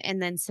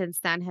 And then since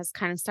then has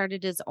kind of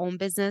started his own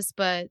business,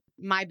 but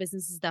my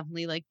business is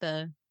definitely like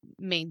the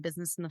main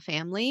business in the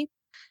family.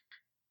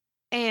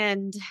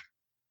 And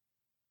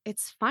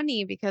it's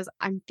funny because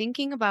I'm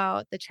thinking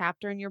about the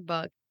chapter in your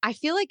book. I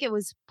feel like it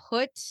was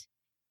put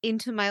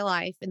into my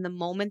life in the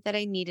moment that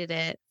I needed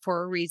it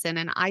for a reason.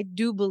 And I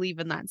do believe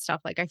in that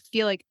stuff. Like, I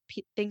feel like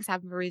things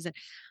happen for a reason.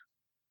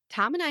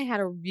 Tom and I had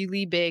a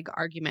really big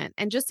argument.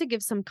 And just to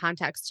give some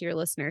context to your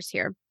listeners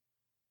here,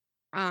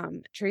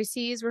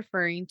 Tracy is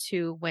referring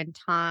to when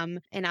Tom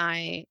and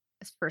I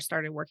first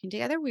started working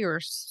together. We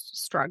were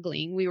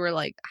struggling. We were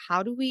like,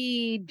 how do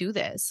we do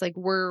this? Like,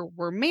 we're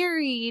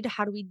married.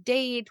 How do we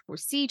date? We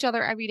see each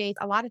other every day.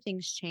 A lot of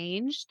things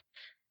changed.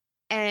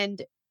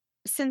 And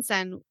since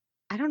then,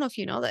 I don't know if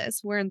you know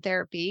this, we're in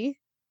therapy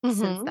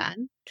since Mm-hmm.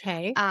 then.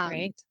 Okay, Um,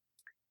 great.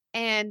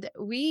 and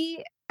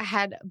we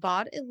had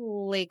bought a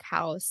lake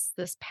house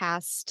this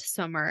past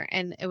summer,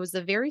 and it was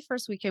the very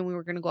first weekend we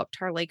were going to go up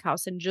to our lake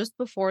house. And just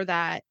before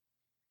that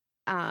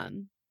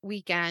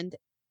weekend,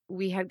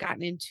 we had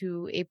gotten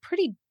into a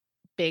pretty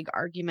big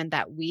argument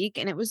that week,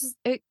 and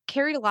it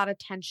carried a lot of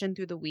tension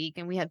through the week.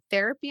 And we had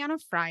therapy on a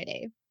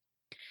Friday,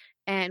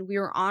 and we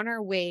were on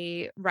our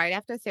way right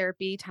after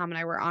therapy. Tom and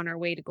I were on our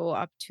way to go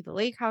up to the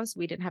lake house.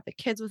 We didn't have the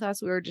kids with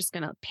us. We were just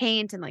going to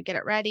paint and like get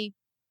it ready.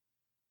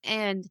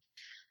 And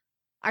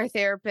our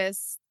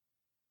therapist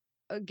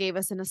gave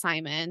us an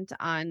assignment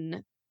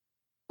on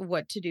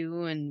what to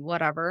do and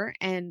whatever.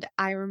 And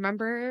I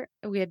remember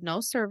we had no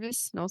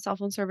service, no cell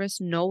phone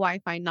service, no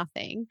Wi-Fi,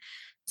 nothing.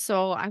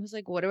 So I was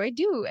like, what do I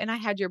do? And I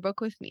had your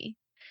book with me.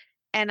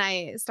 And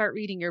I start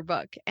reading your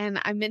book.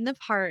 And I'm in the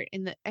part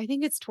I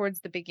think it's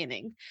towards the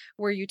beginning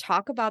where you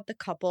talk about the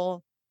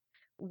couple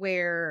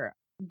where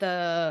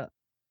I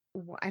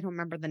don't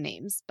remember the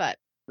names, but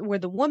where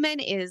the woman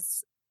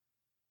is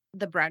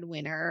the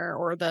breadwinner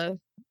or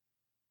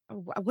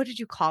what did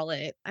you call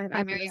it? I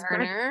Primary was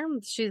earner.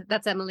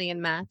 That's Emily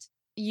and Matt.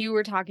 you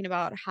were talking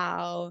about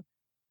how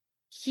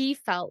he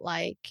felt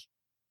like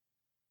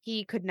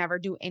he could never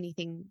do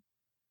anything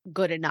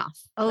good enough.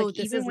 Like, Oh,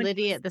 this even is when he was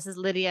Lydia. This is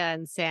Lydia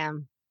and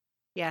Sam.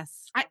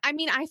 Yes. I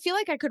mean, I feel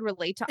like I could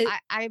relate to It,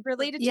 I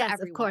related to yes, of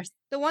everyone. course.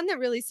 The one that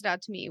really stood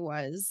out to me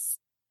was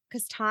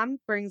because Tom's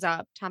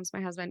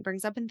my husband,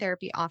 brings up in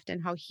therapy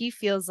often how he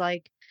feels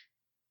like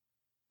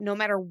no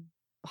matter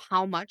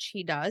how much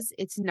he does,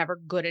 it's never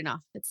good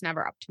enough. It's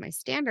never up to my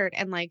standard.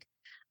 And like,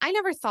 I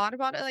never thought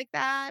about it like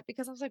that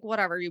because I was like,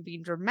 whatever, you're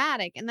being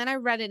dramatic. And then I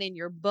read it in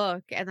your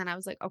book and then I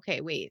was like,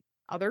 okay, wait,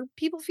 other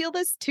people feel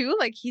this too.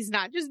 Like he's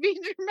not just being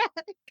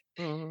dramatic.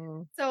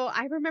 Mm. So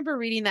I remember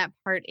reading that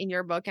part in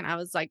your book and I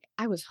was like,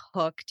 I was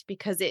hooked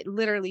because it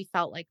literally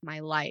felt like my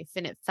life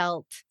and it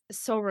felt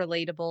so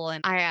relatable.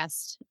 And I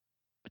asked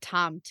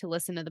Tom to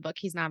listen to the book.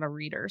 He's not a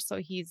reader, so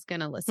he's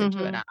going to listen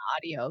to it on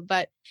audio.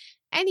 But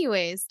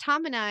anyways,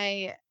 Tom and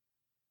I,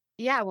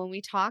 yeah, when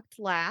we talked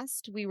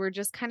last, we were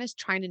just kind of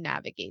trying to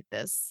navigate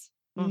this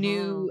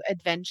new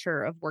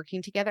adventure of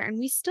working together. And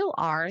we still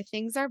are.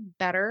 Things are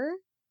better,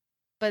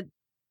 but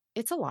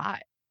it's a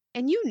lot.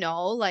 And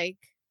like,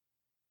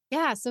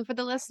 Yeah. So for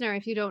the listener,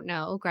 if you don't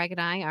know, Greg and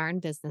I are in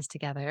business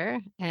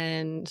together.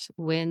 And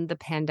when the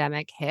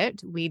pandemic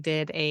hit, we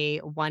did a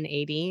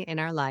 180 in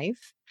our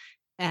life.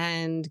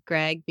 And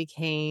Greg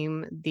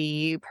became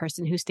the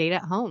person who stayed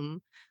at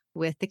home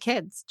with the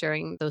kids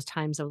during those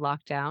times of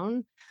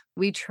lockdown.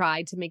 We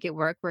tried to make it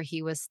work where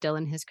he was still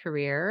in his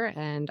career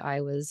and I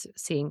was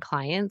seeing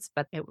clients,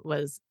 but it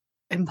was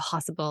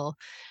impossible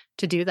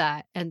to do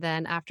that. And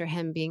then after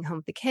him being home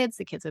with the kids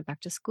went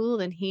back to school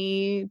and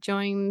he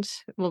joined,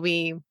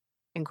 we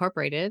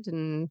incorporated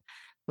and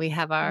we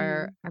have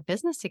our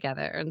business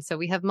together. And so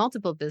we have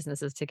multiple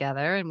businesses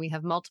together and we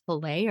have multiple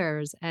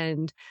layers.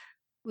 And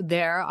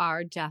there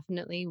are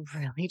definitely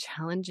really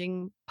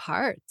challenging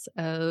parts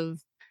of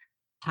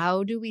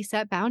how do we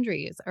set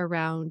boundaries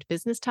around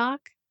business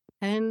talk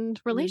and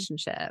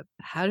relationship?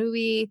 How do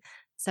we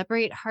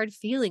separate hard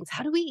feelings?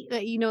 How do we,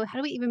 how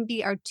do we even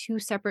be our two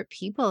separate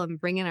people and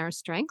bring in our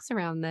strengths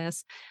around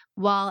this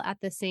while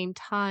at the same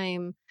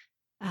time,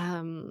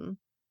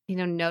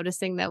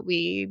 noticing that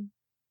we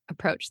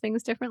approach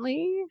things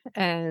differently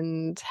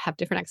and have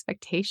different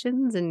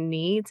expectations and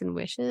needs and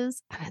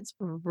wishes. And it's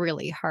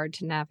really hard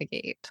to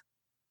navigate.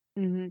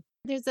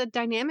 There's a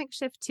dynamic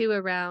shift too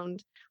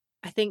around,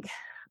 I think,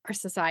 our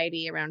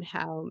society around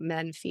how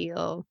men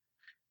feel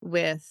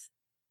with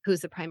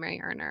who's the primary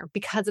earner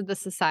because of the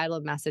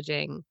societal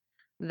messaging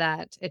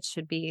that it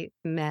should be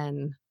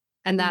men.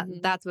 And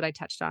that's what I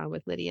touched on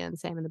with Lydia and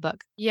Sam in the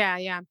book.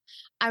 Yeah.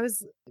 I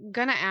was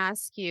going to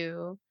ask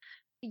you,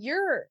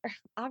 you're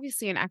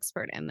obviously an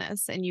expert in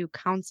this and you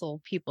counsel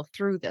people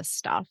through this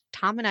stuff.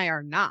 Tom and I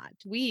are not.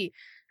 We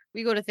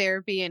go to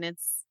therapy and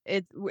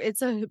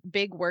it's a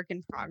big work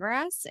in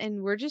progress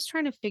and we're just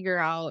trying to figure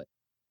out,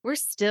 we're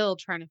still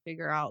trying to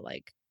figure out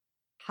like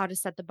how to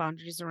set the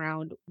boundaries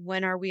around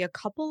when are we a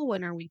couple,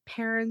 when are we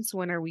parents,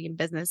 when are we in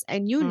business?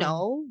 And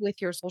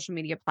with your social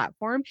media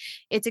platform,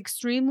 it's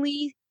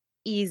extremely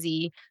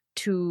easy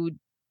to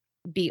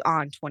be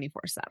on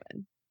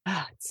 24/7.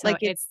 So like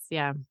it's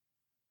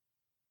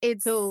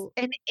so,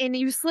 and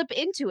you slip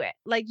into it.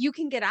 Like you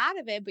can get out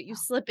of it, but you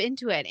slip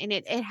into it and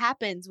it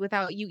happens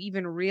without you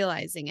even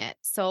realizing it.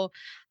 So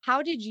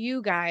how did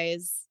you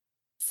guys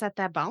set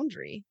that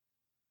boundary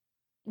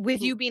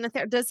with you being a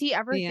therapist? Does he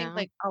ever think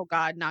like, oh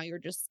God, now you're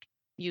just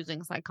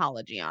using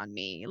psychology on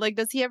me? Like,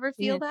 does he ever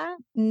feel that?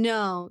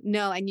 No.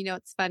 And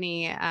it's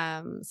funny.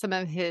 Some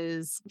of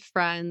his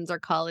friends or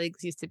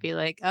colleagues used to be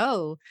like,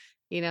 oh,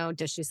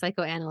 does she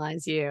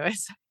psychoanalyze you?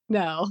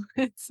 No,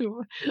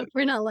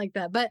 we're not like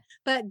that. But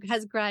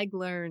has Greg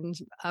learned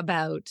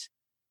about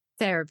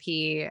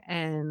therapy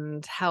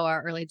and how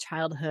our early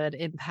childhood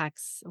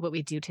impacts what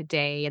we do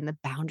today and the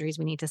boundaries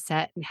we need to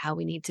set and how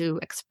we need to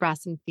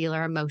express and feel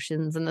our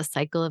emotions and the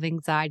cycle of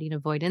anxiety and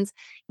avoidance?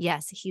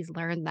 Yes, he's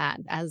learned that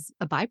as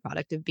a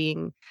byproduct of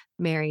being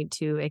married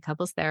to a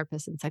couples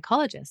therapist and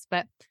psychologist.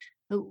 But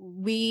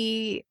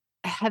we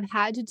have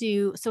had to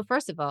do so.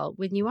 First of all,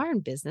 when you are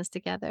in business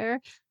together,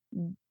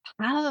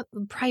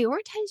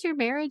 prioritize your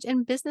marriage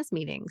and business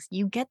meetings.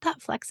 You get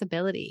that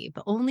flexibility,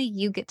 but only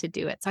you get to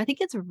do it. So I think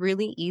it's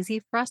really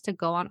easy for us to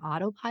go on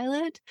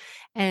autopilot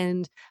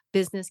and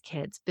business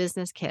kids.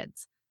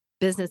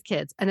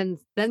 And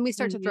then we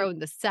start to throw in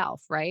the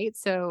self, right?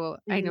 So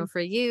I know for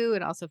you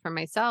and also for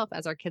myself,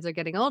 as our kids are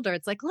getting older,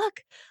 it's like,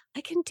 look,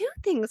 I can do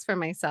things for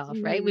myself,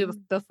 right?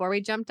 Before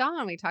we jumped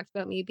on, we talked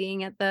about me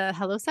being at the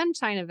Hello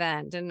Sunshine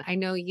event. And I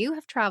know you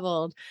have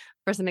traveled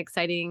for some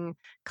exciting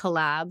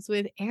collabs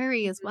with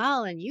Aerie as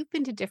well. And you've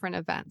been to different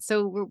events.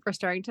 So we're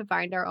starting to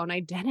find our own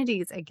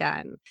identities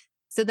again.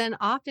 So then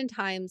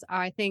oftentimes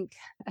I think,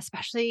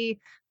 especially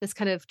this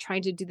kind of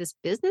trying to do this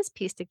business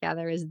piece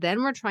together is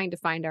then we're trying to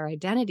find our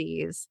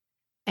identities.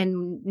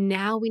 And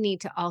now we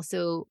need to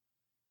also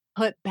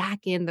put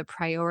back in the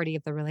priority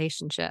of the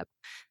relationship.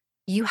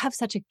 You have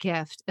such a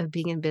gift of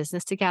being in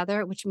business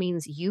together, which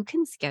means you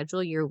can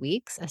schedule your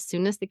weeks as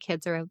soon as the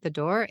kids are out the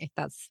door. If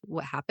that's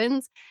what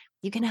happens,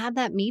 you can have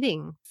that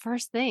meeting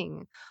first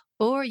thing,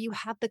 or you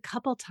have the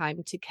couple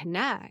time to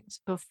connect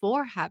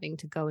before having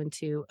to go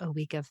into a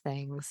week of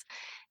things.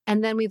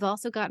 And then we've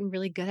also gotten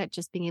really good at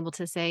just being able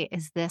to say,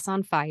 is this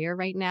on fire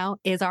right now?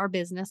 Is our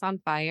business on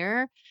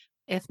fire?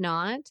 If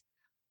not,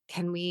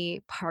 can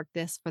we park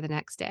this for the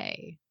next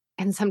day?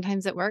 And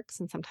sometimes it works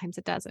and sometimes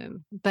it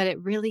doesn't. But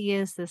it really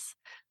is this,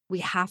 we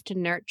have to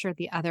nurture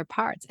the other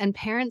parts. And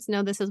parents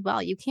know this as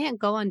well. You can't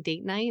go on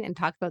date night and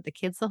talk about the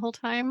kids the whole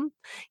time.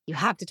 You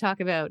have to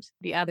talk about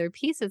the other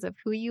pieces of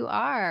who you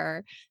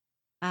are.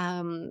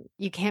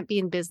 You can't be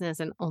in business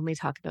and only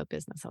talk about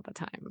business all the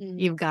time.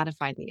 You've got to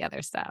find the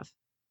other stuff.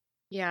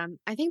 Yeah.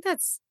 I think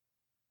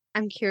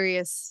I'm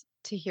curious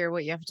to hear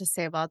what you have to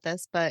say about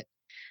this, but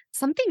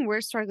something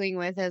we're struggling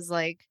with is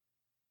like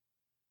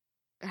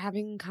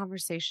having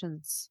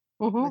conversations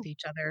Mm-hmm. with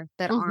each other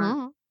that aren't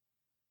Mm-hmm.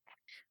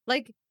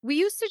 like we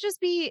used to just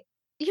be,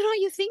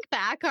 you think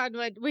back on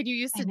when you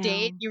used I to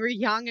date, know. you were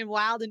young and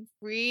wild and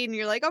free, and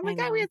you're like, oh my I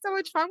God, we know. had so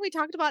much fun. We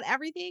talked about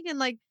everything. And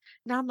like,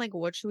 now I'm like,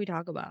 what should we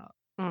talk about?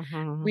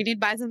 Mm-hmm. We need to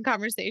buy some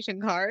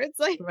conversation cards.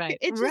 Like, Right.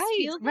 it just Right.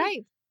 feels like,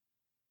 Right.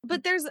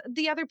 but there's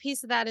the other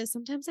piece of that is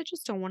sometimes I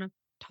just don't want to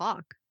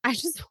talk. I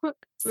just want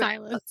Right.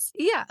 silence.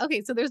 Yeah.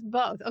 Okay. So there's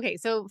both. Okay.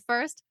 So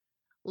first,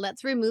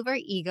 let's remove our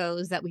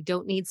egos that we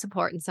don't need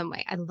support in some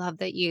way. I love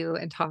that you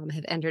and Tom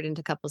have entered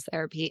into couples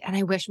therapy. And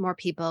I wish more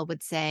people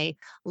would say,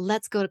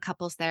 let's go to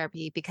couples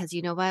therapy because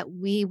you know what?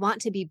 We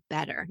want to be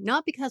better,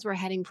 not because we're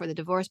heading for the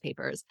divorce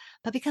papers,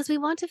 but because we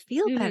want to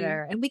feel Mhm.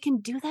 better. And we can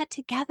do that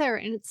together.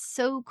 And it's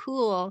so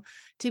cool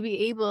to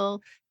be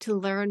able to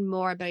learn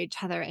more about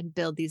each other and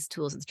build these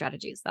tools and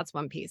strategies. That's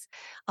one piece.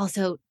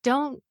 Also,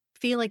 don't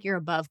feel like you're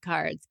above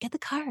cards. Get the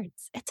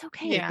cards. It's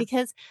okay Yeah.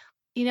 because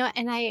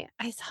and I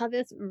saw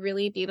this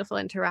really beautiful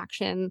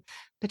interaction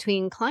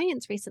between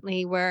clients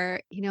recently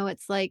where,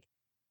 it's like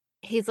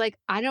he's like,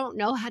 "I don't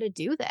know how to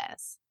do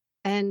this."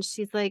 And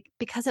she's like,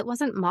 "Because it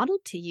wasn't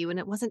modeled to you and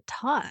it wasn't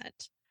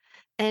taught."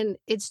 And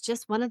it's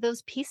just one of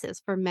those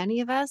pieces. For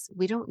many of us,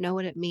 we don't know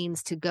what it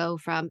means to go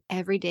from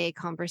everyday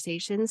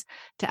conversations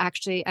to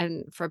actually,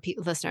 and for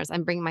listeners,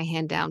 I'm bringing my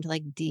hand down to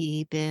like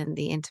deepen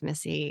the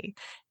intimacy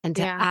and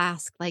to Yeah.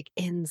 ask like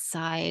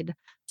inside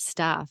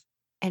stuff.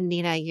 And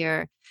Nina,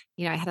 I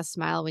had a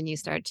smile when you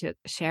started to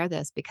share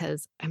this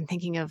because I'm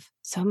thinking of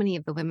so many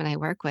of the women I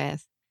work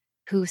with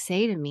who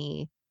say to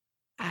me,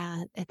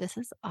 this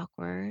is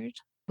awkward.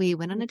 We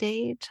went on a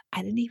date.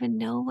 I didn't even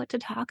know what to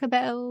talk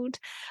about.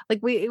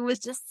 It was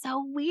just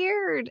so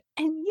weird.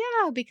 And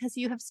yeah, because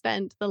you have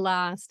spent the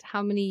last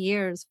how many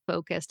years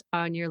focused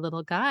on your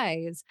little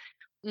guys,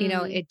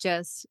 Mhm. it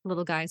just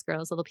little guys,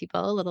 girls, little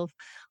people, little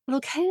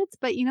kids.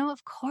 But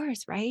of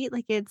course, right?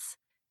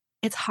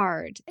 It's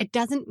hard. It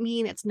doesn't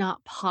mean it's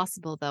not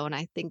possible though. And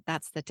I think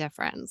that's the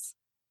difference.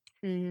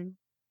 Mhm.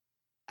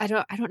 I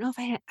don't know if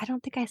I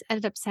don't think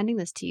ended up sending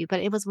this to you,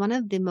 but it was one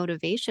of the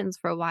motivations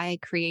for why I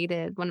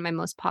created one of my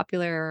most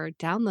popular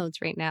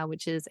downloads right now,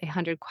 which is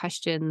 100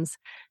 questions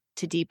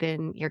to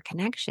deepen your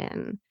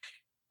connection.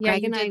 Yeah,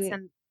 Greg you and did I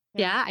send. Yeah.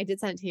 Yeah, I did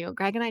send it to you.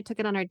 Greg and I took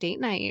it on our date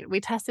night. We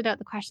tested out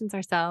the questions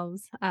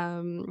ourselves.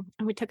 And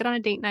we took it on a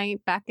date night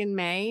back in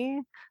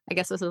May. I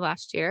guess this was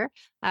last year.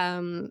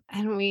 And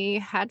we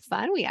had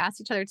fun. We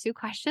asked each other 2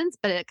 questions,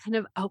 but it kind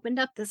of opened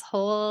up this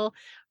whole,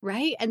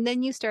 right? And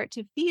then you start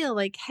to feel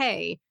like,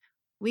 hey,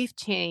 we've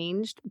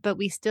changed, but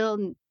we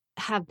still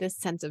have this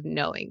sense of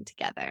knowing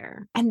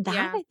together. And that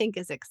Yeah. I think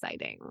is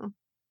exciting.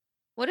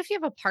 What if you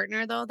have a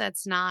partner though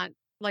that's not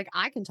like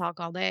I can talk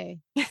all day?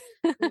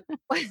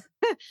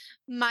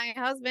 My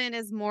husband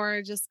is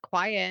more just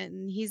quiet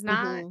and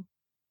Hmm.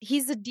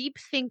 he's a deep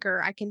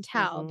thinker, I can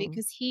tell Hmm.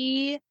 because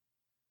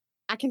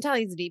I can tell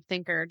he's a deep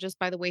thinker just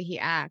by the way he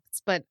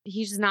acts, but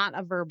he's not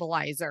a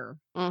verbalizer.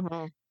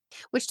 Hmm.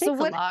 Which So takes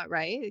a what lot,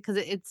 right? Because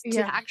it's to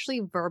Yeah.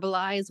 actually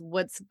verbalize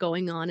what's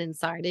going on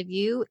inside of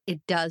you,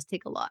 it does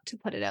take a lot to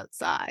put it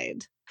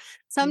outside. Mhm.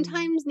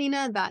 Sometimes,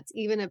 Nina, that's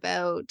even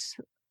about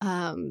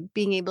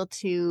being able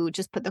to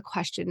just put the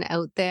question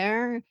out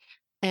there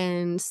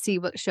and see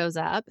what shows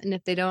up. And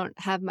if they don't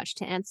have much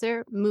to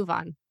answer, move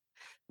on.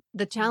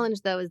 The Mm.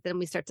 challenge, though, is then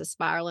we start to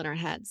spiral in our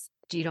heads.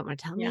 Do you don't want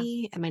to tell Yeah.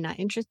 me? Am I not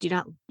interested?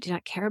 Do you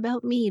not care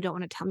about me? You don't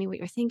want to tell me what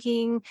you're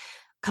thinking?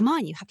 Come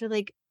on, you have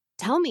to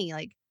tell me.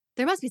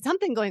 There must be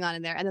something going on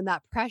in there. And then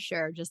that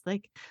pressure just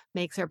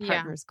makes our Yeah.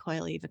 partners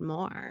coil even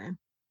more.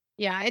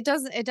 Yeah, it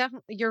does it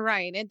definitely you're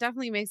right. It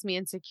definitely makes me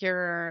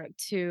insecure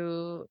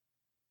to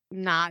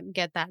not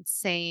get that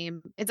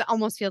same it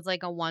almost feels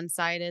like a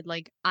one-sided,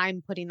 like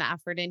I'm putting the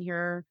effort in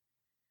here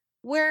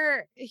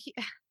where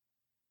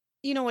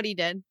you know what he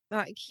did?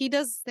 He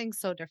does things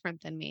so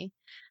different than me.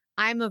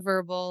 I'm a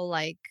verbal,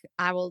 like,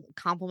 I will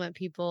compliment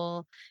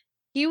people.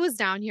 He was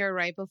down here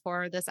right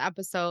before this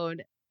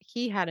episode.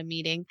 He had a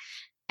meeting,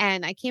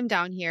 and I came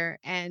down here,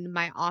 and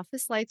my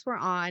office lights were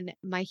on.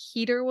 My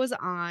heater was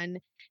on.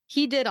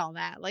 He did all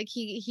that. Like,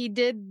 he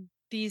did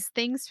these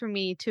things for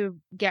me to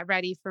get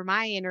ready for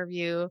my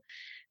interview.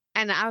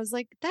 And I was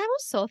like, that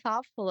was so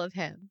thoughtful of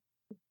him.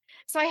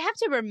 So I have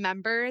to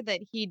remember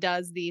that he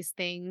does these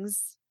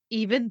things,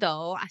 even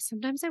though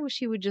sometimes I wish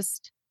he would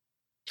just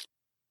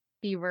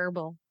be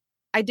verbal.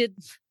 I did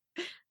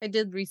I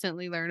did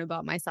recently learn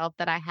about myself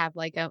that I have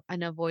like an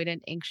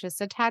avoidant anxious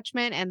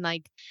attachment and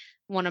like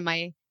one of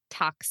my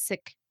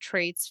toxic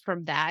traits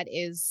from that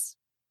is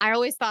I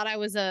always thought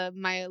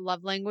my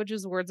love language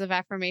was words of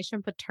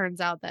affirmation, but turns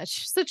out that's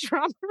just a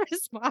trauma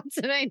response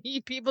and I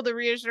need people to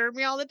reassure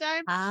me all the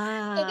time.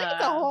 So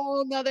that's a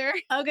whole nother.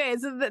 Okay,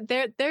 so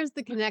there's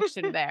the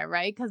connection there,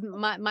 right? Because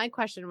my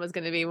question was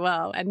going to be,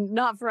 well, and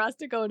not for us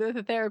to go to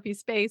the therapy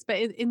space, but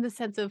in the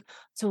sense of,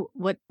 so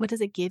what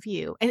does it give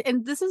you?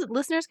 And this is,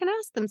 listeners can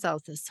ask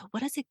themselves this. So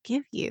what does it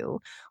give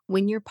you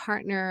when your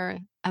partner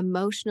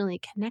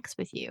emotionally connects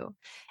with you?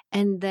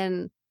 And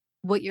then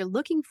what you're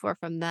looking for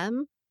from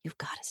them, you've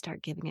got to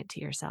start giving it to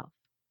yourself.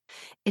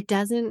 It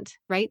doesn't,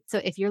 right? So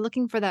if you're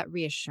looking for that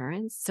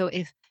reassurance, so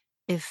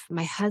if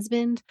my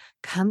husband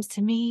comes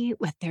to me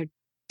with their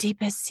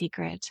deepest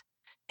secret,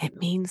 it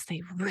means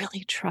they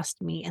really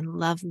trust me and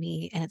love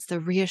me. And it's the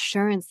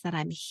reassurance that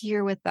I'm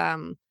here with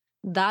them.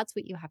 That's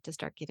what you have to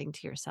start giving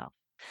to yourself,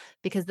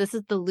 because this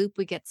is the loop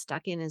we get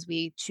stuck in as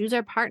we choose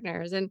our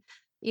partners. And,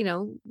 we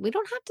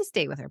don't have to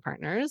stay with our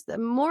partners.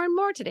 More and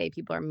more today,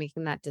 people are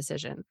making that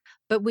decision.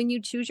 But when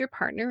you choose your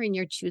partner and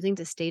you're choosing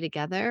to stay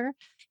together,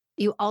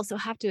 you also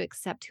have to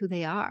accept who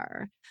they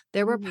are.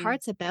 There were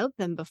parts about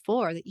them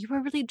before that you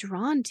were really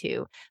drawn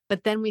to,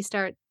 but then we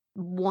start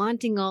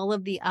wanting all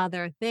of the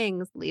other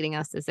things, leading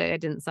us to say, I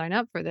didn't sign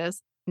up for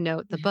this,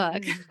 note the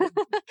book.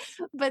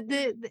 But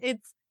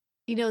it's,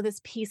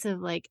 this piece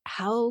of like,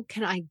 how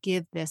can I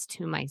give this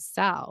to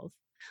myself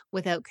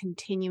without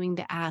continuing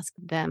to ask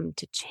them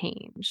to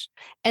change?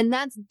 And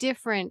that's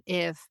different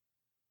if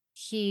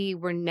he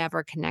were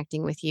never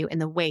connecting with you in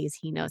the ways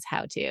he knows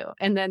how to.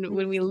 And then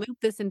when we loop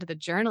this into the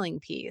journaling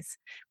piece,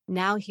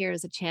 now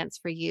here's a chance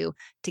for you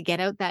to get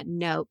out that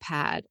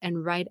notepad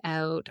and write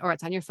out, or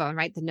it's on your phone,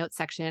 right? The note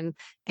section,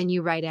 and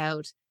you write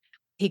out,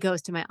 he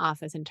goes to my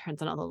office and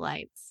turns on all the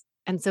lights.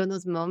 And so in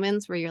those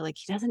moments where you're like,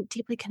 he doesn't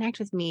deeply connect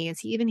with me, is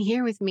he even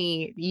here with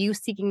me? You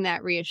seeking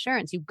that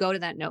reassurance, you go to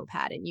that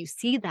notepad and you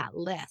see that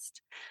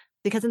list.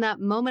 Because in that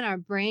moment, our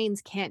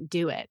brains can't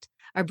do it.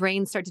 Our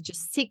brains start to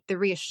just seek the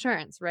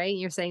reassurance, right?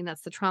 You're saying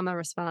that's the trauma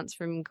response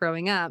from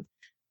growing up.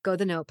 Go to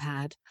the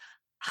notepad.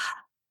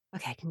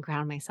 Okay, I can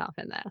ground myself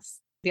in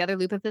this. The other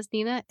loop of this,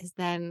 Nina, is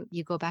then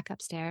you go back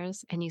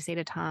upstairs and you say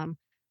to Tom,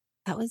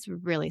 that was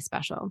really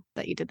special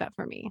that you did that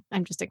for me.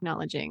 I'm just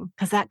acknowledging,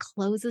 because that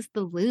closes the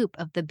loop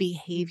of the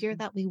behavior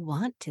that we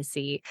want to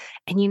see.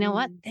 And you know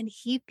what? Then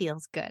he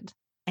feels good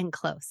and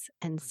close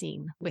and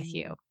seen with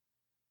you.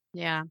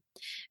 Yeah.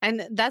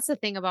 And that's the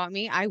thing about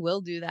me. I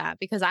will do that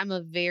because I'm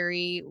a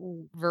very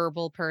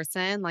verbal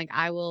person. Like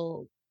I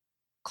will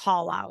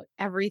call out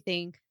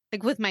everything,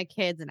 like with my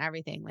kids and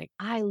everything. Like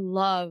I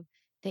love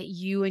that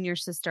you and your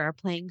sister are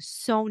playing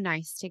so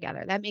nice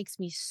together. That makes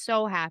me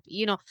so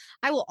happy.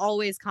 I will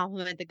always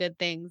compliment the good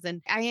things.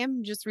 And I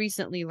am just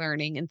recently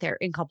learning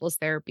in couples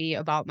therapy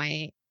about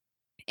my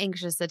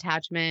anxious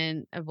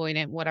attachment,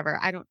 avoidant, whatever.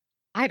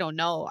 I don't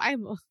know.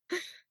 I'm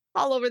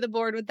all over the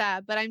board with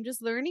that, but I'm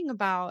just learning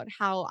about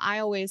how I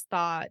always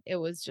thought it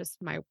was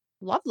just my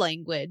love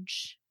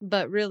language,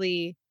 but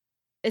really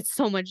it's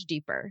so much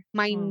deeper.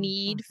 My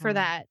need for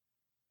that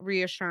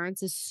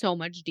reassurance is so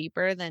much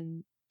deeper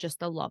than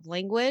just a love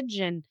language,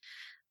 and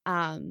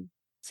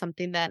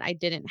something that I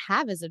didn't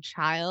have as a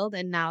child.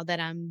 And now that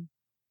I'm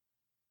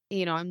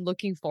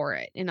looking for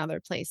it in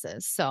other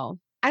places. So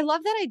I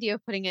love that idea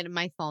of putting it in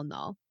my phone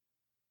though.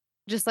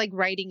 Just like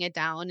writing it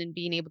down and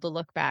being able to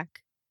look back.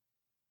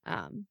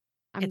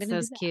 It's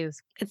those cues.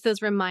 It's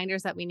those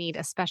reminders that we need,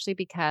 especially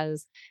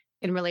because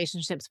in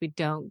relationships, we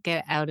don't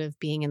get out of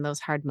being in those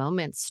hard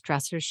moments.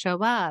 Stressors show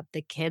up.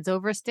 The kids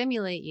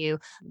overstimulate you.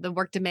 The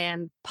work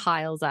demand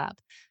piles up.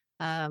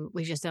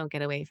 We just don't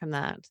get away from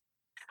that.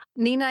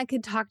 Nina, I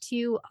could talk to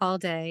you all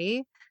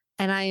day,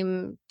 and I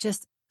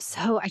just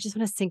want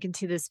to sink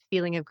into this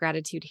feeling of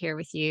gratitude here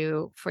with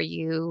you for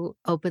you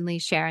openly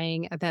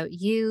sharing about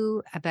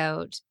you,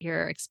 about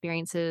your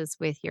experiences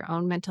with your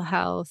own mental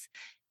health,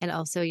 and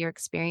also your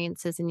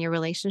experiences in your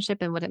relationship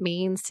and what it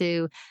means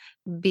to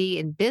be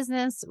in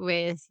business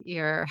with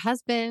your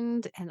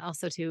husband and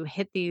also to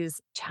hit these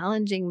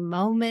challenging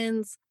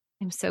moments.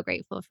 I'm so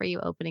grateful for you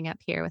opening up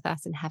here with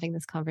us and having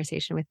this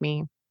conversation with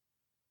me.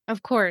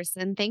 Of course.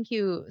 And thank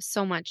you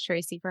so much,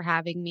 Tracy, for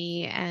having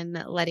me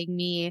and letting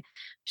me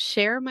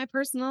share my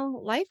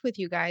personal life with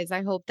you guys.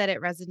 I hope that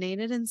it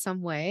resonated in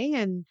some way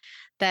and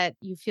that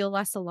you feel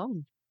less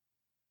alone.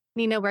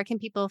 Nina, where can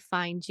people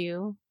find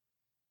you?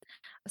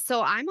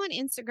 So I'm on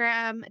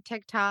Instagram,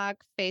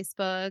 TikTok,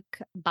 Facebook,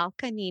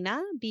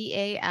 Balkanina,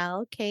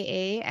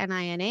 BALKANINA.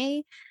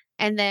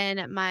 And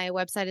then my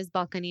website is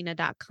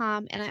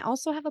balkanina.com. And I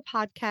also have a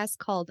podcast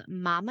called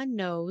Mama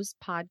Knows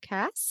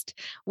Podcast,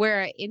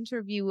 where I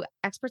interview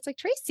experts like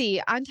Tracy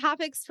on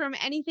topics from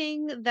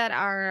anything that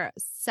are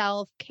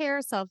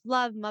self-care,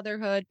 self-love,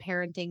 motherhood,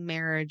 parenting,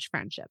 marriage,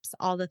 friendships,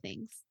 all the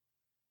things.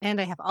 And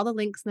I have all the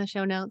links in the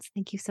show notes.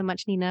 Thank you so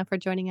much, Nina, for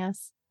joining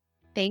us.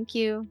 Thank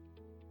you.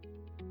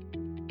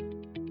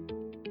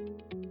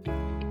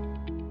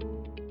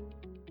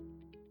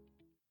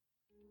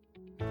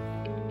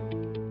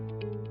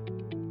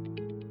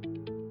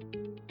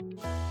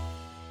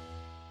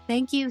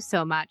 Thank you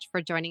so much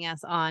for joining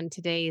us on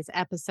today's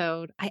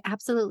episode. I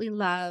absolutely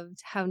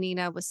loved how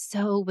Nina was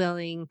so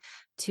willing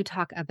to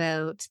talk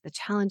about the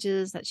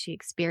challenges that she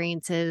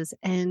experiences.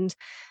 And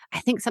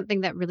I think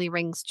something that really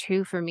rings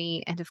true for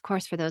me, and of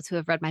course, for those who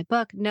have read my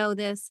book, know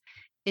this,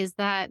 is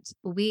that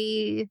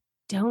we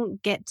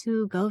don't get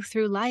to go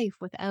through life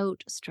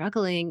without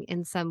struggling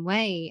in some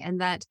way. And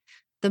that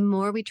the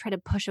more we try to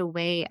push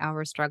away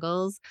our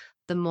struggles,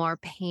 the more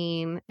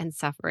pain and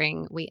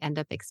suffering we end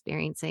up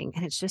experiencing.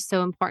 And it's just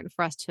so important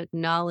for us to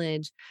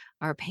acknowledge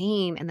our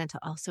pain and then to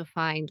also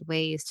find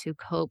ways to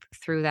cope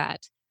through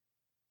that.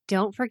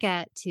 Don't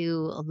forget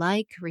to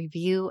like,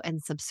 review,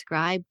 and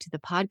subscribe to the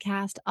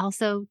podcast.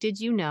 Also, did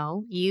you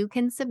know you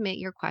can submit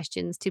your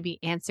questions to be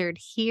answered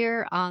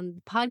here on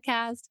the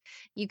podcast?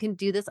 You can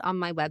do this on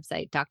my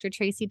website,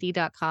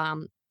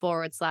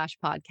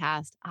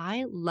 drtracyd.com/podcast.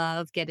 I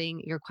love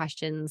getting your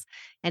questions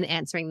and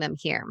answering them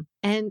here.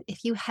 And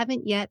if you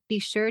haven't yet, be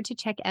sure to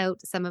check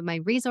out some of my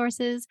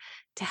resources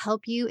to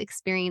help you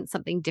experience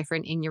something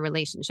different in your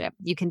relationship.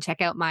 You can check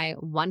out my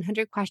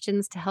 100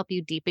 questions to help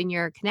you deepen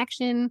your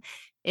connection.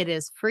 It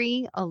is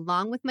free,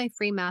 along with my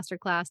free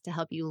masterclass to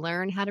help you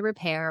learn how to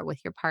repair with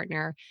your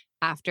partner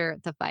after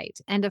the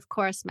fight. And of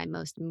course, my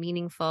most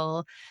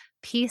meaningful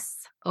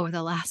piece over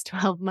the last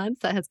 12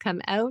 months that has come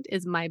out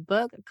is my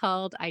book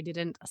called I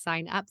Didn't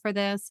Sign Up for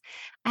This.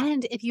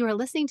 And if you are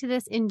listening to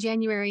this in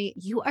January,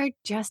 you are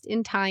just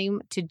in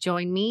time to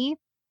join me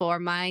for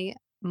my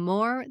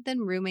More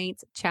Than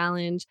Roommates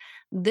challenge.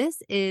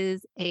 This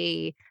is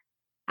a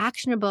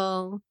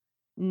actionable,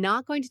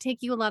 not going to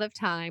take you a lot of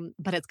time,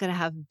 but it's going to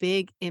have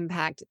big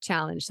impact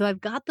challenge. So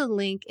I've got the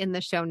link in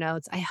the show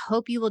notes. I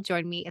hope you will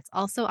join me. It's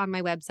also on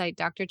my website,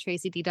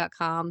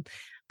 drtracyd.com.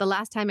 The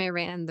last time I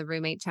ran the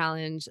roommate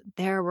challenge,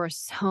 there were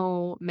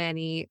so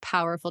many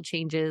powerful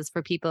changes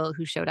for people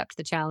who showed up to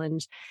the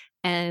challenge,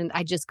 and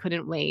I just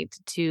couldn't wait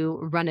to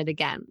run it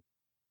again.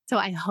 So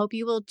I hope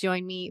you will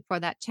join me for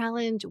that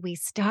challenge. We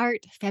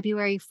start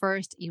February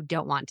 1st. You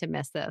don't want to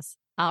miss this.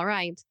 All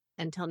right.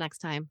 Until next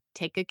time,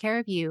 take good care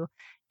of you,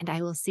 and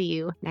I will see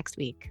you next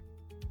week.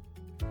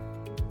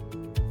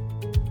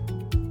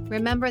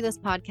 Remember, this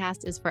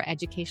podcast is for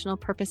educational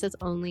purposes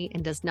only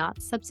and does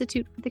not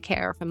substitute for the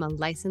care from a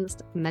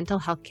licensed mental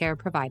health care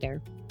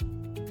provider.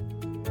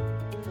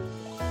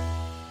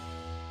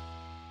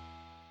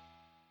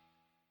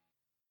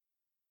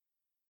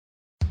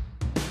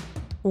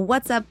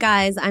 What's up,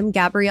 guys? I'm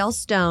Gabrielle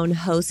Stone,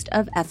 host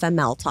of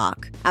FML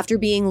Talk. After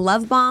being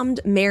love-bombed,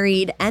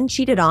 married, and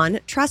cheated on,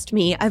 trust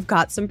me, I've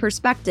got some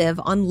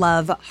perspective on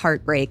love,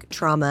 heartbreak,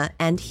 trauma,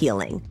 and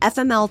healing.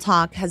 FML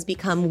Talk has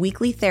become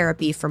weekly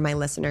therapy for my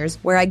listeners,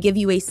 where I give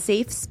you a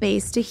safe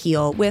space to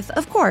heal with,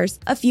 of course,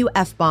 a few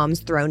F-bombs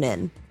thrown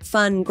in.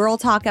 Fun girl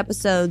talk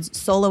episodes,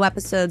 solo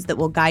episodes that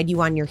will guide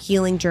you on your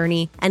healing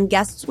journey, and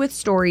guests with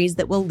stories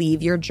that will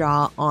leave your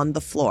jaw on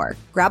the floor.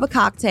 Grab a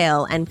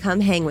cocktail and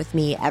come hang with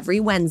me every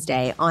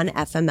Wednesday on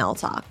FML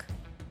Talk.